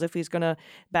details if he's going to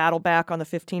battle back on the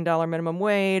 $15 minimum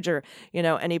wage or,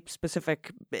 any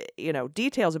specific,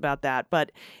 details about that.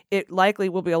 But it likely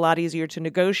will be a lot easier to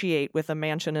negotiate with a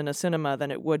Manchin and a Sinema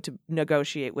than it would to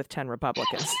negotiate with 10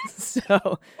 Republicans.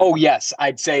 So, oh, yes,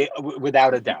 I'd say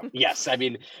without a doubt. Yes. I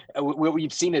mean, what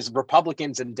we've seen is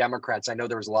Republicans and Democrats. I know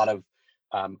there was a lot of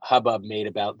hubbub made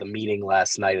about the meeting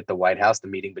last night at the White House, the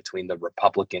meeting between the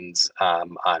Republicans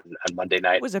on Monday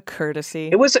night. It was a courtesy.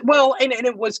 It was, well, and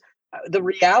it was the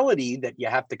reality that you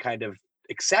have to kind of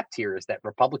accept here is that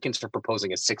Republicans are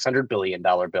proposing a $600 billion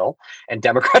bill and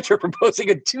Democrats are proposing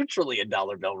a $2 trillion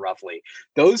bill, roughly.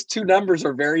 Those two numbers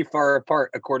are very far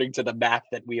apart, according to the math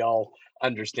that we all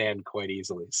understand quite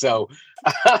easily. So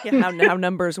how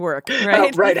numbers work,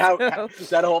 right? Right. How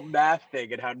that whole math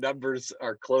thing and how numbers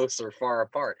are close or far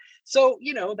apart. So,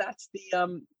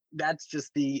 that's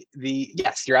just the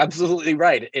yes, you're absolutely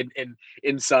right.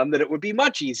 In some that it would be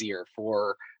much easier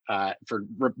for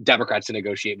Democrats to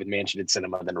negotiate with Manchin and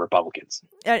Sinema than Republicans.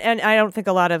 And I don't think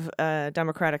a lot of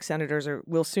Democratic senators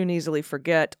will soon easily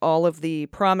forget all of the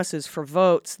promises for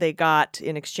votes they got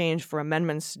in exchange for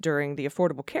amendments during the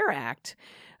Affordable Care Act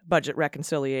budget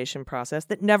reconciliation process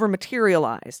that never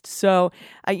materialized. So,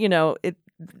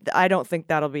 I don't think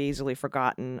that'll be easily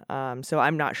forgotten. So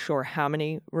I'm not sure how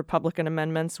many Republican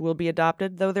amendments will be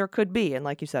adopted, though there could be. And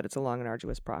like you said, it's a long and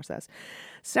arduous process.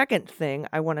 Second thing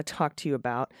I want to talk to you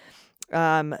about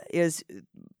is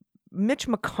Mitch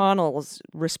McConnell's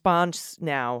response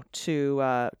now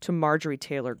to Marjorie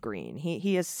Taylor Greene.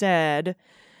 He has said,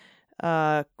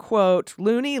 quote,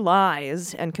 "Loony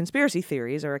lies and conspiracy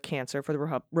theories are a cancer for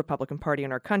the Republican Party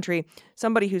in our country.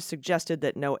 Somebody who suggested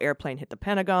that no airplane hit the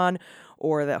Pentagon,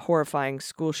 or that horrifying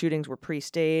school shootings were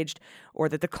pre-staged, or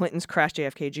that the Clintons crashed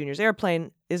JFK Jr.'s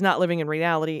airplane is not living in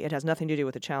reality. It has nothing to do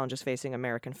with the challenges facing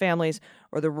American families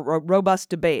or the robust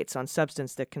debates on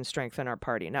substance that can strengthen our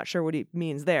party." Not sure what he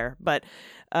means there, but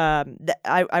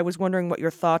I was wondering what your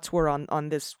thoughts were on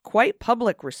this quite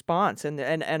public response and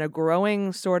a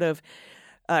growing sort of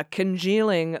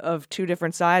congealing of two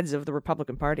different sides of the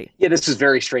Republican Party. Yeah, this is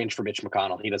very strange for Mitch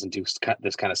McConnell. He doesn't do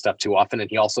this kind of stuff too often, and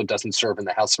he also doesn't serve in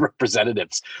the House of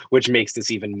Representatives, which makes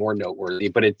this even more noteworthy.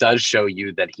 But it does show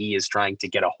you that he is trying to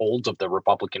get a hold of the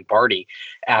Republican Party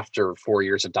after 4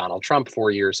 years of Donald Trump,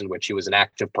 4 years in which he was an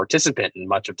active participant in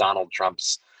much of Donald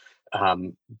Trump's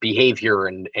behavior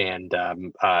and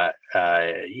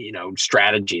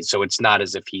strategies. So it's not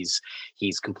as if he's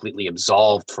completely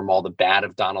absolved from all the bad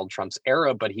of Donald Trump's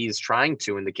era, but he's trying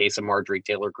to, in the case of Marjorie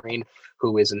Taylor Greene,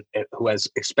 who has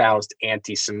espoused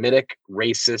anti-Semitic,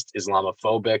 racist,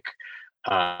 Islamophobic,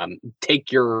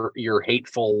 take your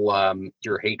hateful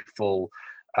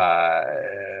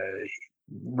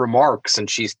remarks, and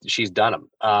she's done them.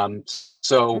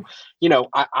 So,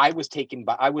 I was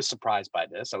surprised by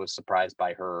this. I was surprised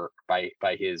by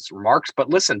by his remarks. But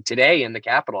listen, today in the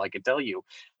Capitol, I can tell you,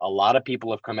 a lot of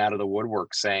people have come out of the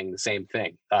woodwork saying the same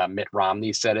thing. Mitt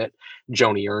Romney said it.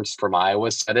 Joni Ernst from Iowa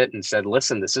said it and said,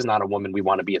 listen, this is not a woman we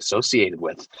want to be associated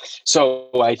with. So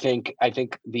but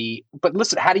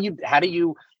listen, how do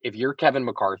you, if you're Kevin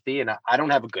McCarthy, and I don't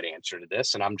have a good answer to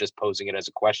this, and I'm just posing it as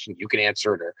a question, you can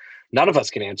answer it, or none of us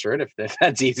can answer it if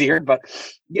that's easier. But,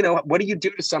 what do you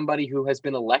do to somebody who has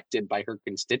been elected by her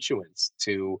constituents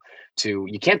you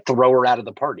can't throw her out of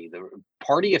the party. The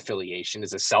party affiliation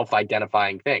is a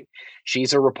self-identifying thing.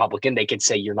 She's a Republican. They could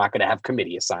say you're not going to have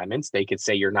committee assignments. They could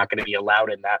say you're not going to be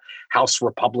allowed in that House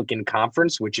Republican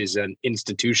Conference, which is an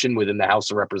institution within the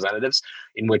House of Representatives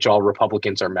in which all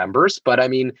Republicans are members. But I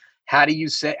mean, how do you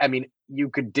say? I mean, you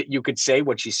could say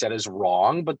what she said is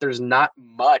wrong, but there's not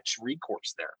much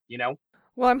recourse there.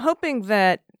 Well, I'm hoping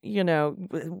that,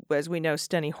 as we know,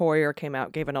 Steny Hoyer came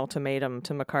out, gave an ultimatum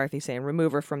to McCarthy saying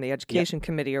remove her from the Education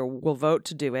Committee or we'll vote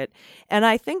to do it. And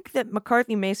I think that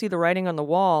McCarthy may see the writing on the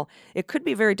wall. It could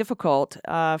be very difficult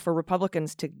for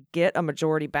Republicans to get a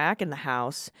majority back in the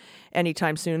House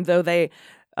anytime soon, though they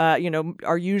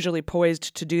are usually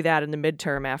poised to do that in the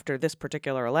midterm after this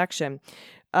particular election.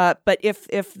 But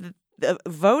if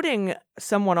voting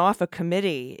someone off a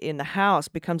committee in the House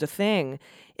becomes a thing,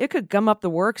 it could gum up the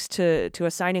works to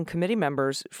assigning committee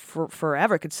members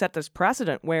forever. It could set this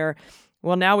precedent where,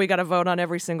 well, now we got to vote on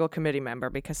every single committee member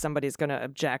because somebody's going to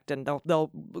object, and they'll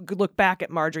look back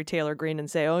at Marjorie Taylor Greene and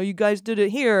say, oh, you guys did it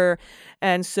here,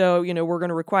 and so, we're going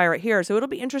to require it here. So it'll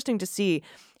be interesting to see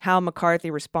how McCarthy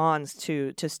responds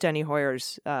to Steny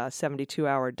Hoyer's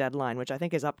 72-hour deadline, which I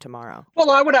think is up tomorrow.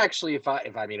 Well, I would actually, if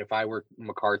I were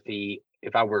McCarthy,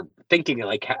 if I were thinking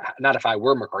not if I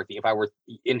were McCarthy, if I were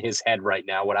in his head right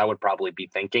now, what I would probably be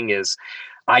thinking is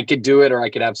I could do it or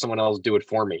I could have someone else do it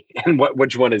for me. And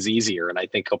which one is easier? And I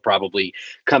think he'll probably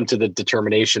come to the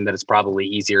determination that it's probably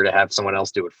easier to have someone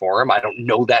else do it for him. I don't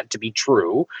know that to be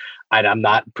true. I'm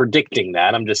not predicting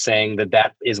that. I'm just saying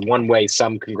that is one way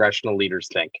some congressional leaders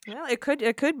think. Well, it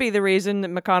could be the reason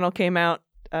that McConnell came out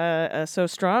so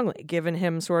strongly, given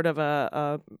him sort of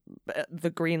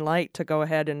the green light to go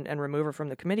ahead and remove her from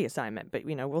the committee assignment. But,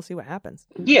 we'll see what happens.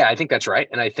 Yeah, I think that's right.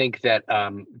 And I think that,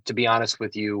 to be honest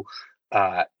with you,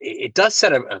 it does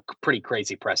set a pretty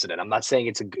crazy precedent. I'm not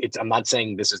saying I'm not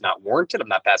saying this is not warranted. I'm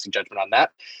not passing judgment on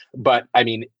that. But I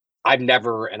mean, I've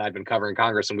been covering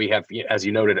Congress, and we have, as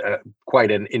you noted,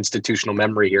 quite an institutional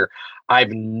memory here.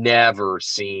 I've never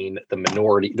seen the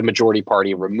majority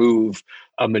party remove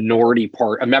a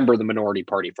member of the minority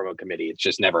party from a committee. It's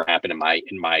just never happened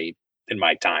in my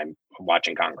time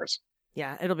watching Congress.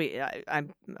 Yeah, it'll be.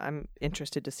 I'm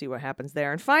interested to see what happens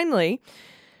there. And finally,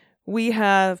 we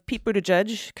have Pete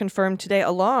Buttigieg confirmed today,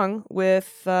 along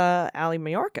with Ali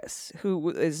Mayorkas,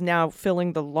 who is now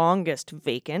filling the longest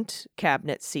vacant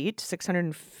cabinet seat,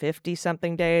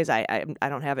 650-something days. I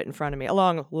don't have it in front of me. A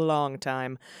long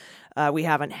time. We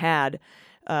haven't had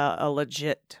a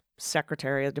legit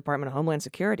Secretary of the Department of Homeland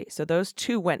Security. So those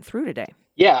two went through today.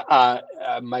 Yeah,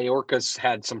 Mayorkas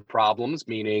had some problems,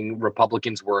 meaning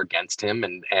Republicans were against him,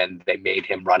 and they made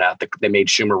him they made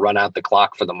Schumer run out the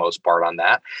clock for the most part on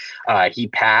that. He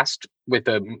passed with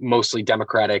a mostly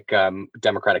Democratic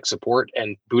support,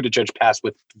 and Buttigieg passed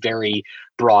with very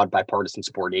broad bipartisan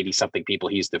support, 80-something people.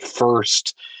 He's the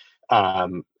first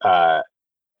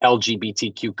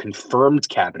LGBTQ confirmed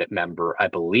cabinet member, I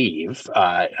believe.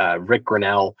 Rick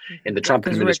Grinnell in the Trump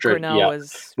administration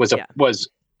was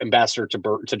ambassador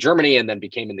to Germany and then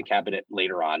became in the cabinet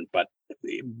later on, but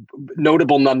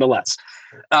notable nonetheless.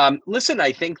 Listen,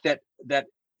 I think that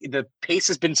the pace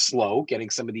has been slow getting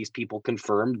some of these people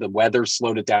confirmed. The weather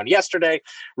slowed it down yesterday.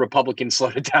 Republicans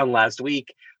slowed it down last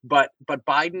week. But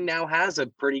Biden now has a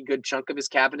pretty good chunk of his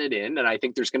cabinet in, and I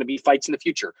think there's going to be fights in the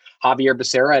future. Javier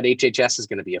Becerra at HHS is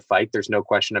going to be a fight. There's no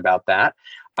question about that.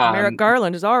 Merrick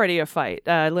Garland is already a fight.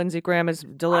 Lindsey Graham is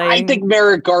delaying. I think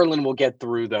Merrick Garland will get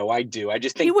through, though. I do. I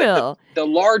just think he will. The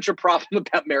larger problem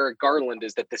about Merrick Garland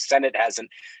is that the Senate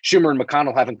Schumer and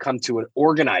McConnell haven't come to an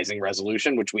organizing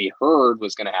resolution, which we heard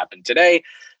was going to happen today.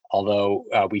 Although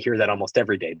we hear that almost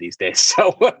every day these days.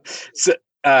 So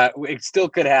it still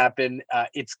could happen.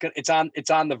 It's on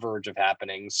the verge of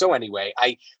happening. So anyway,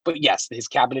 but yes, his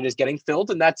cabinet is getting filled,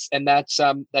 and that's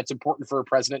important for a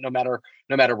president, no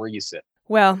matter where you sit.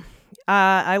 Well,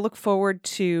 I look forward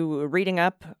to reading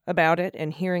up about it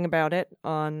and hearing about it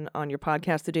on your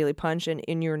podcast, The Daily Punch, and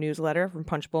in your newsletter from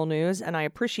Punchbowl News. And I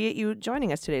appreciate you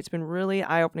joining us today. It's been really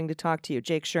eye-opening to talk to you.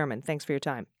 Jake Sherman, thanks for your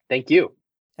time. Thank you.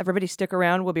 Everybody stick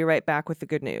around. We'll be right back with the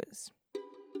good news.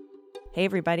 Hey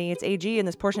everybody, it's AG, and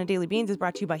this portion of Daily Beans is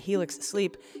brought to you by Helix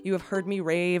Sleep. You have heard me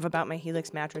rave about my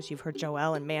Helix mattress. You've heard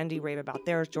Joelle and Mandy rave about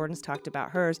theirs. Jordan's talked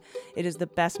about hers. It is the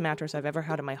best mattress I've ever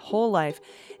had in my whole life.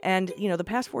 And, the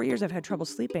past 4 years I've had trouble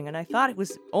sleeping, and I thought it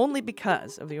was only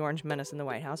because of the Orange Menace in the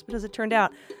White House. But as it turned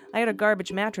out, I had a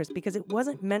garbage mattress because it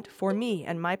wasn't meant for me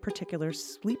and my particular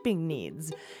sleeping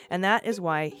needs. And that is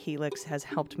why Helix has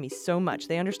helped me so much.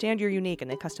 They understand you're unique, and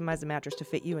they customize the mattress to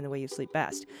fit you in the way you sleep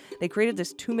best. They created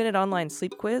this 2-minute online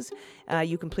sleep quiz.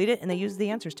 You complete it, and they use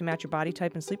the answers to match your body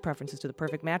type and sleep preferences to the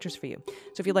perfect mattress for you.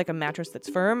 So if you like a mattress that's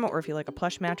firm, or if you like a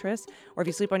plush mattress, or if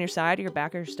you sleep on your side or your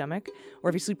back or your stomach,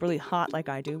 or if you sleep really hot like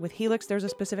I do, with Helix, there's a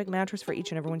specific mattress for each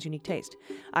and everyone's unique taste.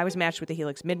 I was matched with the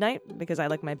Helix Midnight because I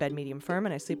like my bed medium firm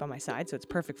and I sleep on my side, so it's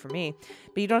perfect for me.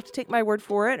 But you don't have to take my word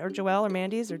for it, or Joelle, or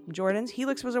Mandy's, or Jordan's.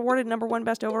 Helix was awarded #1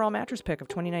 best overall mattress pick of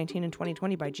 2019 and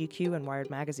 2020 by GQ and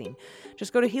Wired Magazine.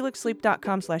 Just go to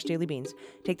helixsleep.com/dailybeans,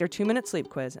 take their 2-minute sleep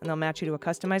quiz, and they'll match you to a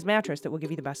customized mattress that will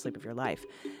give you the best sleep of your life.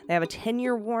 They have a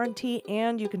 10-year warranty,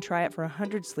 and you can try it for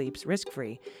 100 sleeps,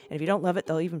 risk-free. And if you don't love it,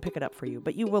 they'll even pick it up for you,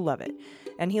 but you will love it.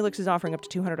 And Helix is offering up to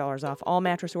 $200 off all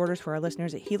mattress orders for our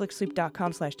listeners at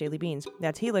helixsleep.com/dailybeans.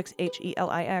 That's Helix,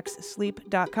 HELIX,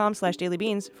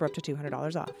 sleep.com/dailybeans for up to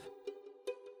 $200 off.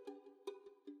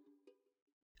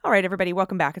 All right, everybody,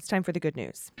 welcome back. It's time for the good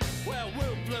news. Well,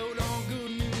 we'll float on, good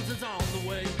news is on the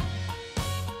way.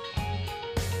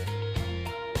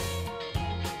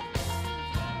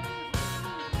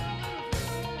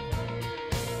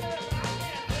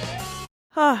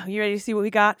 You ready to see what we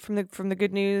got from the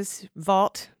good news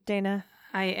vault, Dana?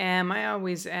 I am. I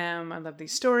always am. I love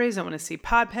these stories. I want to see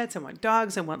pod pets. I want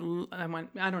dogs. I want,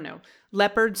 I don't know,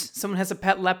 leopards. Someone has a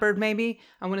pet leopard, maybe.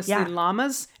 I want to see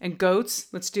llamas and goats.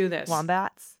 Let's do this.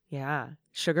 Wombats. Yeah.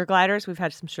 Sugar gliders. We've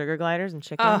had some sugar gliders and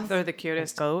chickens. Oh, they're the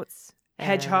cutest. Goats.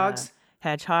 Hedgehogs.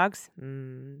 Hedgehogs.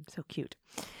 So cute.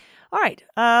 All right,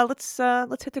 let's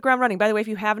hit the ground running. By the way, if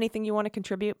you have anything you want to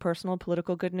contribute, personal,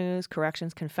 political, good news,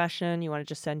 corrections, confession, you want to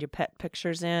just send your pet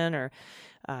pictures in, or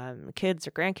kids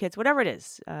or grandkids, whatever it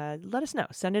is, let us know.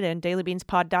 Send it in,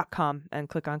 dailybeanspod.com, and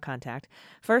click on contact.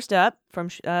 First up, from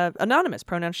Anonymous,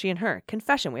 pronouns she and her.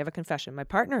 Confession. We have a confession. My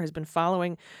partner has been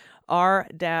following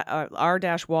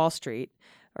r-Wall Street,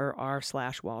 or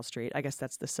r/Wall Street, I guess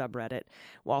that's the subreddit,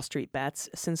 Wall Street Bets,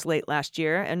 since late last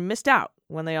year, and missed out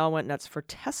when they all went nuts for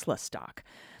Tesla stock.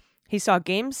 He saw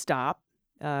GameStop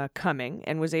coming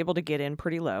and was able to get in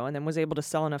pretty low, and then was able to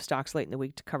sell enough stocks late in the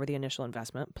week to cover the initial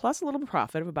investment, plus a little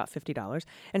profit of about $50,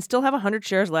 and still have 100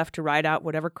 shares left to ride out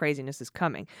whatever craziness is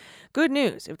coming. Good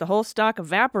news, if the whole stock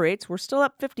evaporates, we're still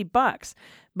up $50.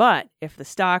 But if the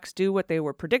stocks do what they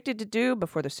were predicted to do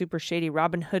before the super shady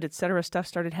Robinhood, etc. stuff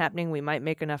started happening, we might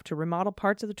make enough to remodel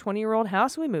parts of the 20-year-old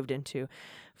house we moved into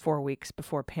 4 weeks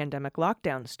before pandemic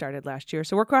lockdown started last year.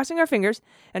 So we're crossing our fingers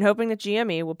and hoping that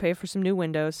GME will pay for some new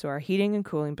windows so our heating and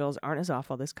cooling bills aren't as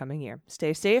awful this coming year.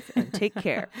 Stay safe and take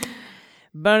care.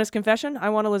 Bonus confession, I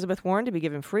want Elizabeth Warren to be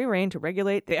given free rein to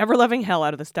regulate the ever-loving hell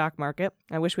out of the stock market.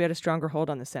 I wish we had a stronger hold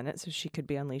on the Senate so she could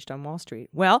be unleashed on Wall Street.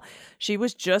 Well, she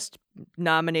was just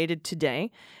nominated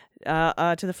today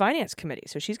to the Finance Committee,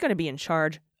 so she's going to be in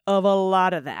charge of a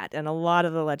lot of that and a lot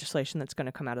of the legislation that's going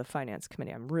to come out of the Finance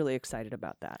Committee. I'm really excited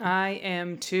about that. I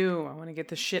am too. I want to get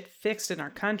the shit fixed in our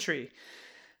country.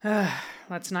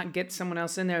 Let's not get someone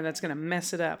else in there that's going to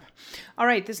mess it up. All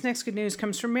right, this next good news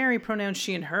comes from Mary, pronouns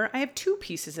she and her. I have 2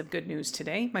 pieces of good news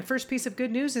today. My first piece of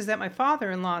good news is that my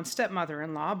father-in-law and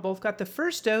stepmother-in-law both got the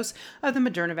first dose of the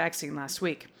Moderna vaccine last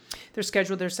week. They're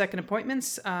scheduled their second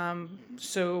appointments,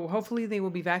 so hopefully they will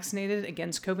be vaccinated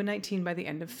against COVID-19 by the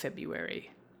end of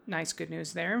February. Nice good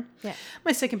news there. Yeah.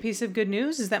 My second piece of good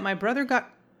news is that my brother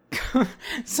got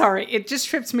Sorry, it just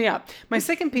trips me up. My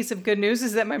second piece of good news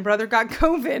is that my brother got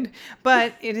COVID,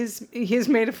 but he has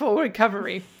made a full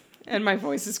recovery. And my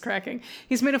voice is cracking.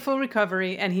 He's made a full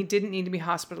recovery, and he didn't need to be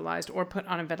hospitalized or put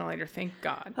on a ventilator, thank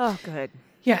God. Oh, good.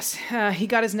 Yes, he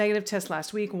got his negative test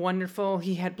last week. Wonderful.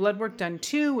 He had blood work done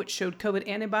too, which showed COVID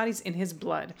antibodies in his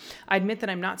blood. I admit that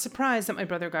I'm not surprised that my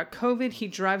brother got COVID. He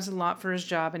drives a lot for his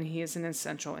job, and he is an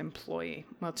essential employee.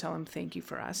 I'll tell him thank you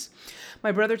for us.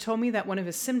 My brother told me that one of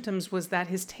his symptoms was that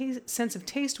his sense of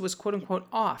taste was quote-unquote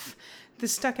off.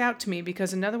 This stuck out to me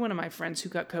because another one of my friends who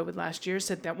got COVID last year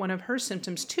said that one of her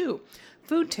symptoms too,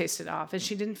 food tasted off and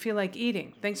she didn't feel like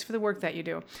eating. Thanks for the work that you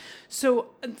do.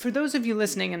 So for those of you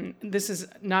listening, and this is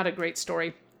not a great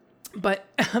story, but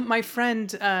my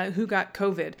friend who got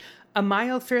COVID,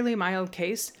 fairly mild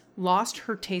case, lost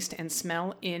her taste and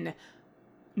smell in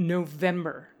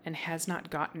November and has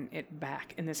not gotten it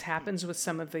back. And this happens with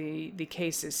some of the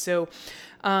cases. So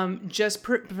just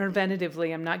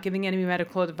preventatively, I'm not giving any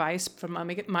medical advice from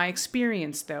my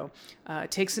experience, though.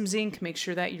 Take some zinc, make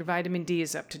sure that your vitamin D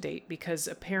is up to date, because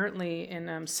apparently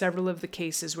in several of the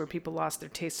cases where people lost their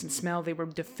taste and smell, they were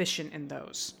deficient in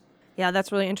those. Yeah,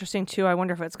 that's really interesting, too. I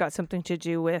wonder if it's got something to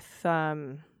do with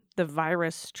the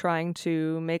virus trying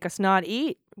to make us not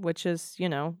eat, which is,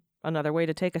 another way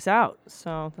to take us out.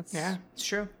 So that's it's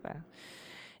true.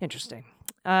 Interesting.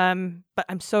 But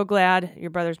I'm so glad your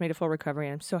brother's made a full recovery,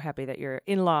 and I'm so happy that your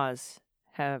in-laws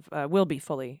will be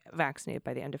fully vaccinated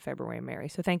by the end of February, Mary.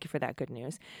 So thank you for that good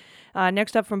news.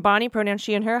 Next up from Bonnie, pronouns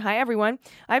she and her. Hi, everyone.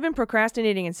 I've been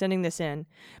procrastinating and sending this in,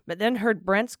 but then heard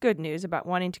Brent's good news about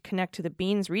wanting to connect to the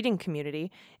Beans reading community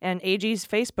and AG's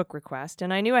Facebook request,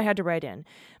 and I knew I had to write in.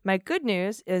 My good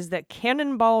news is that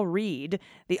Cannonball Read,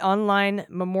 the online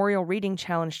Memorial Reading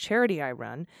Challenge charity I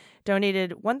run,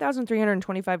 donated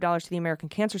 $1,325 to the American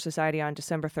Cancer Society on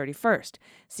December 31st.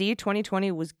 See,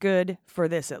 2020 was good for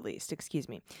this at least, excuse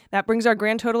me. That brings our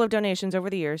grand total of donations over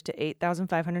the years to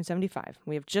 $8,575.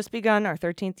 We have just begun our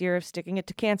 13th year of sticking it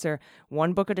to cancer,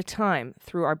 one book at a time,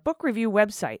 through our book review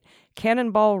website,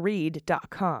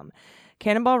 cannonballread.com.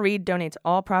 Cannonball Read donates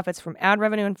all profits from ad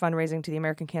revenue and fundraising to the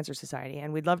American Cancer Society,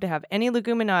 and we'd love to have any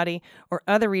Leguminati or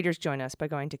other readers join us by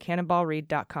going to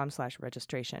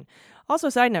cannonballread.com/registration. Also,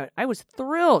 side note, I was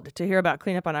thrilled to hear about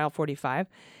Cleanup on Aisle 45,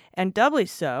 and doubly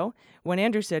so when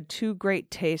Andrew said two great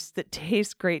tastes that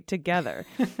taste great together.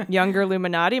 Younger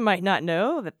Illuminati might not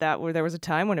know that there was a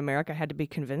time when America had to be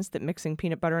convinced that mixing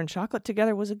peanut butter and chocolate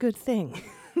together was a good thing.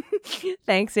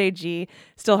 Thanks, AG.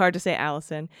 Still hard to say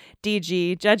Allison.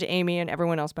 DG, Judge Amy, and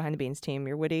everyone else behind the Beans team.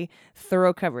 Your witty,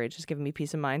 thorough coverage has given me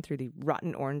peace of mind through the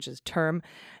rotten oranges term,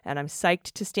 and I'm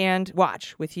psyched to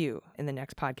watch with you in the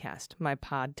next podcast. My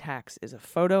pod tax is a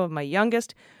photo of my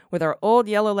youngest with our old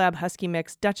Yellow Lab Husky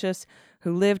mix, Duchess,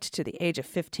 who lived to the age of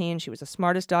 15. She was the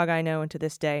smartest dog I know, and to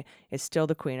this day is still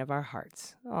the queen of our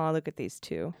hearts. Oh, look at these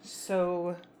two.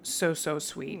 So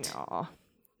sweet. Aw.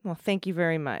 Well, thank you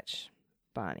very much,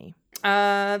 Bonnie.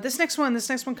 This next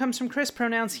one comes from Chris,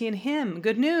 pronouns he and him.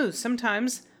 Good news.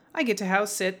 Sometimes I get to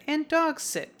house sit and dog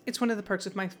sit. It's one of the perks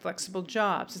of my flexible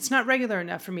jobs. It's not regular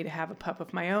enough for me to have a pup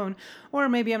of my own, or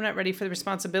maybe I'm not ready for the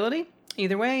responsibility.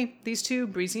 Either way, these two,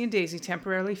 Breezy and Daisy,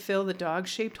 temporarily fill the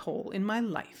dog-shaped hole in my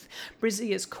life.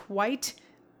 Breezy is quiet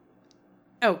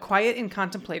and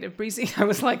contemplative. Breezy, I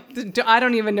was like, I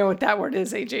don't even know what that word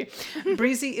is, AJ.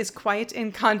 Breezy is quiet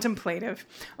and contemplative,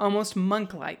 almost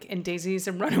monk-like, and Daisy is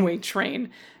a runaway train.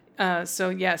 So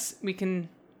yes, we can...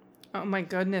 Oh my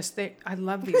goodness, I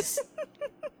love these.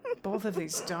 Both of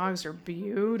these dogs are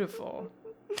beautiful.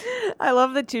 I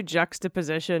love the two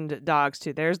juxtapositioned dogs,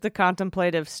 too. There's the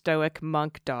contemplative, stoic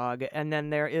monk dog, and then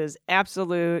there is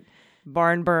absolute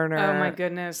barn burner. Oh my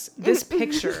goodness. This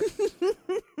picture...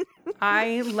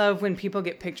 I love when people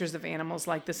get pictures of animals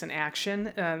like this in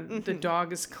action. The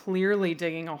dog is clearly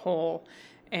digging a hole,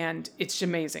 and it's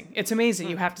amazing. It's amazing.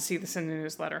 You have to see this in the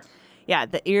newsletter. Yeah,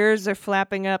 the ears are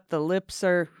flapping up. The lips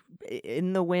are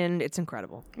in the wind. It's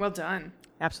incredible. Well done.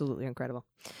 Absolutely incredible.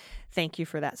 Thank you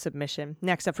for that submission.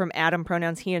 Next up from Adam,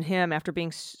 pronouns he and him. After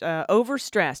being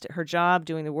overstressed at her job,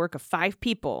 doing the work of 5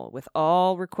 people with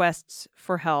all requests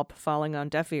for help falling on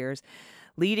deaf ears,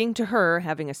 leading to her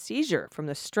having a seizure from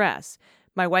the stress,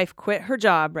 my wife quit her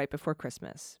job right before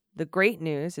Christmas. The great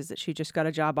news is that she just got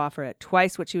a job offer at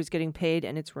twice what she was getting paid,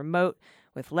 and it's remote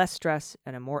with less stress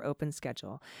and a more open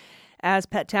schedule. As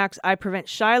pet tax, I prevent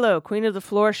Shiloh, queen of the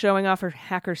floor, showing off her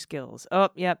hacker skills. Oh,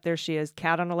 yep, there she is,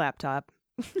 cat on a laptop.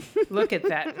 Look at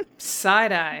that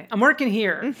side eye. I'm working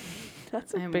here.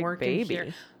 That's a big baby.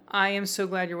 Here. I am so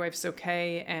glad your wife's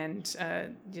okay and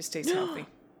just stays healthy.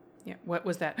 Yeah. What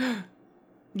was that?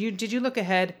 Did you look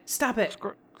ahead? Stop it.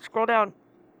 Scroll down.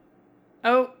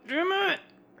 Oh, damn it.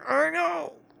 I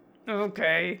know.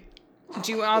 Okay.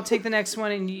 I'll take the next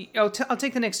one, and I'll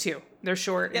take the next two. They're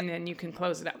short, and then you can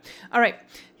close it out. All right.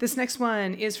 This next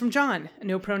one is from John.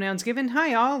 No pronouns given.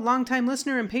 Hi, all. Longtime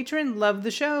listener and patron. Love the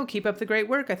show. Keep up the great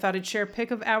work. I thought I'd share a pic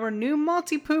of our new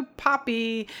multi-poop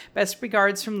Poppy. Best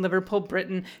regards from Liverpool,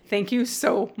 Britain. Thank you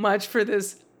so much for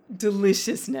this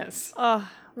deliciousness. Oh,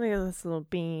 look at this little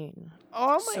bean.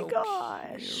 Oh my So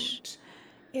gosh. cute.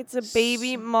 It's a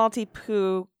baby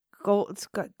Maltipoo. It's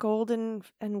got golden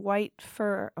and white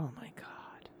fur. Oh my God.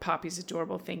 Poppy's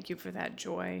adorable. Thank you for that,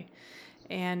 Joy.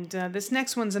 And this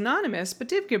next one's anonymous, but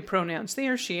did give pronouns. They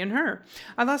are she and her.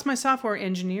 I lost my software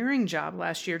engineering job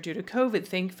last year due to COVID.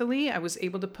 Thankfully, I was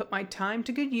able to put my time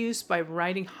to good use by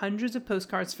writing hundreds of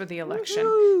postcards for the election.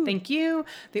 Woo-hoo. Thank you.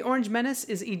 The Orange Menace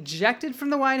is ejected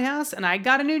from the White House, and I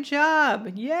got a new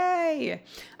job. Yay!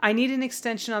 I need an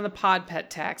extension on the pod pet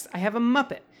tax. I have a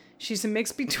Muppet. She's a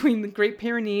mix between the Great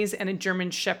Pyrenees and a German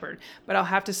Shepherd, but I'll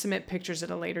have to submit pictures at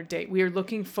a later date. We are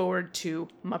looking forward to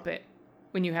Muppet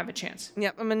when you have a chance.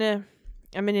 Yep, I'm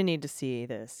gonna need to see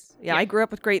this. Yeah, Yeah. I grew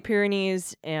up with Great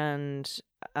Pyrenees, and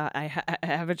I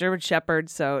have a German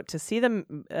Shepherd, so to see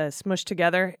them smushed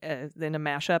together in a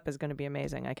mashup is going to be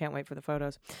amazing. I can't wait for the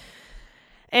photos.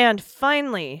 And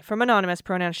finally, from Anonymous,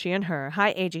 pronouns she and her.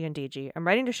 Hi, AG and DG. I'm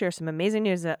writing to share some amazing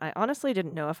news that I honestly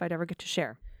didn't know if I'd ever get to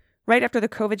share. Right after the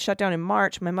COVID shutdown in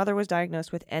March, my mother was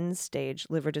diagnosed with end-stage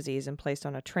liver disease and placed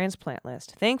on a transplant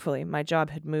list. Thankfully, my job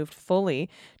had moved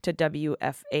fully to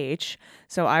WFH,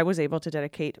 so I was able to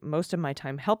dedicate most of my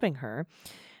time helping her,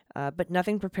 but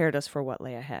nothing prepared us for what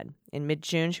lay ahead. In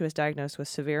mid-June, she was diagnosed with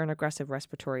severe and aggressive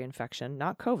respiratory infection,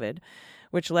 not COVID,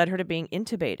 which led her to being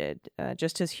intubated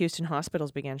just as Houston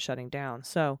hospitals began shutting down.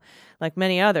 So, like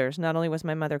many others, not only was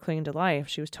my mother clinging to life,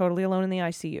 she was totally alone in the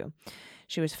ICU.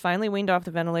 She was finally weaned off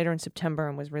the ventilator in September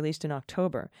and was released in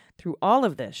October. Through all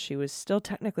of this, she was still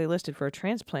technically listed for a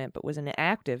transplant, but was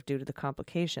inactive due to the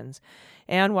complications.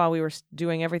 And while we were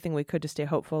doing everything we could to stay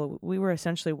hopeful, we were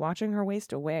essentially watching her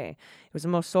waste away. It was the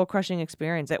most soul-crushing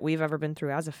experience that we've ever been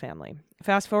through as a family.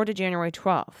 Fast forward to January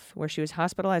 12th, where she was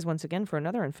hospitalized once again for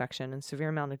another infection and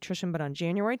severe malnutrition, but on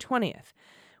January 20th,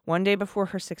 one day before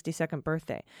her 62nd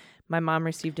birthday, my mom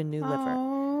received a new liver.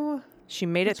 Oh, She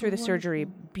made it That's through the surgery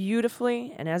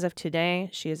beautifully, and as of today,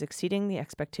 she is exceeding the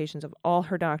expectations of all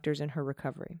her doctors in her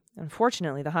recovery.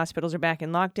 Unfortunately, the hospitals are back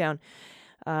in lockdown,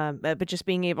 but just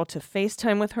being able to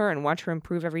FaceTime with her and watch her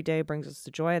improve every day brings us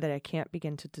the joy that I can't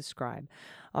begin to describe.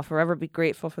 I'll forever be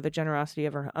grateful for the generosity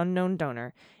of her unknown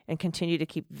donor and continue to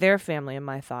keep their family in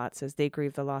my thoughts as they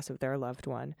grieve the loss of their loved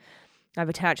one. I've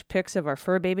attached pics of our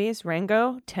fur babies,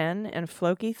 Rango, 10, and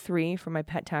Floki, 3, for my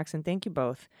pet tax, and thank you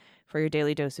both for your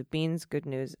daily dose of beans, good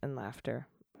news, and laughter.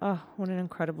 Oh, what an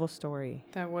incredible story.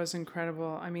 that was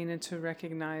incredible. I mean, and to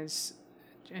recognize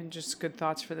and just good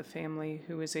thoughts for the family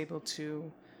who was able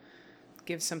to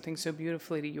give something so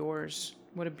beautifully to yours.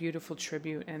 What a beautiful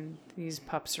tribute. And these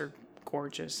pups are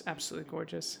gorgeous, absolutely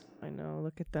gorgeous. I know,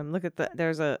 look at them. Look at the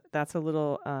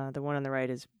the one on the right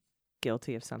is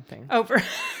guilty of something. Oh, for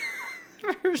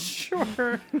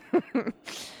sure.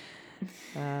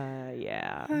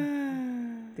 Yeah.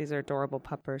 These are adorable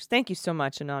puppers. Thank you so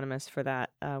much, Anonymous, for that.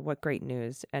 What great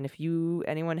news. And if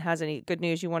anyone has any good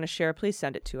news you want to share, please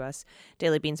send it to us.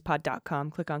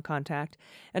 dailybeanspod.com. Click on contact.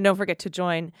 And don't forget to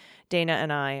join Dana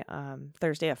and I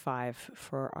Thursday at 5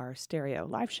 for our stereo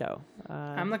live show.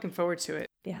 I'm looking forward to it.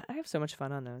 Yeah, I have so much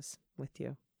fun on those with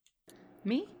you.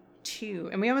 Me too.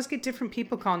 And we always get different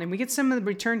people calling in. We get some of the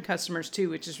return customers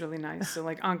too, which is really nice. So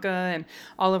like Anka and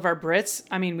all of our Brits.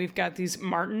 I mean, we've got these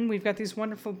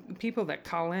wonderful people that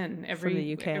call in From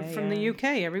the UK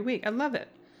every week. I love it.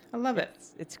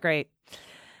 It's great.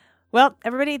 Well,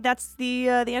 everybody, that's the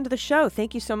end of the show.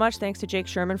 Thank you so much. Thanks to Jake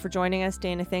Sherman for joining us.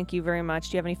 Dana, thank you very much.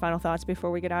 Do you have any final thoughts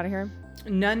before we get out of here?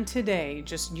 None today.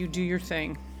 Just you do your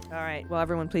thing. All right. Well,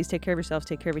 everyone, please take care of yourselves,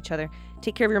 take care of each other,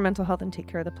 take care of your mental health, and take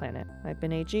care of the planet. I've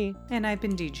been AG. And I've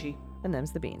been DG. And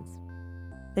them's the beans.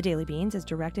 The Daily Beans is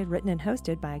directed, written, and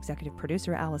hosted by executive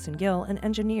producer Allison Gill and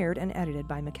engineered and edited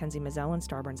by Mackenzie Mazzell and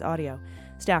Starburns Audio.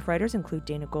 Staff writers include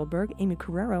Dana Goldberg, Amy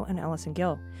Carrero, and Allison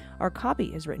Gill. Our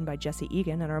copy is written by Jesse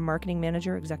Egan, and our marketing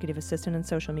manager, executive assistant, and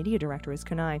social media director is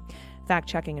Kanai.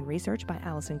 Fact-checking and research by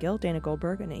Allison Gill, Dana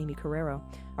Goldberg, and Amy Carrero.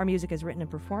 Our music is written and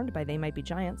performed by They Might Be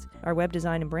Giants. Our web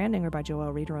design and branding are by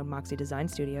Joelle Reeder and Moxie Design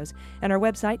Studios. And our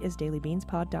website is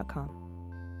dailybeanspod.com.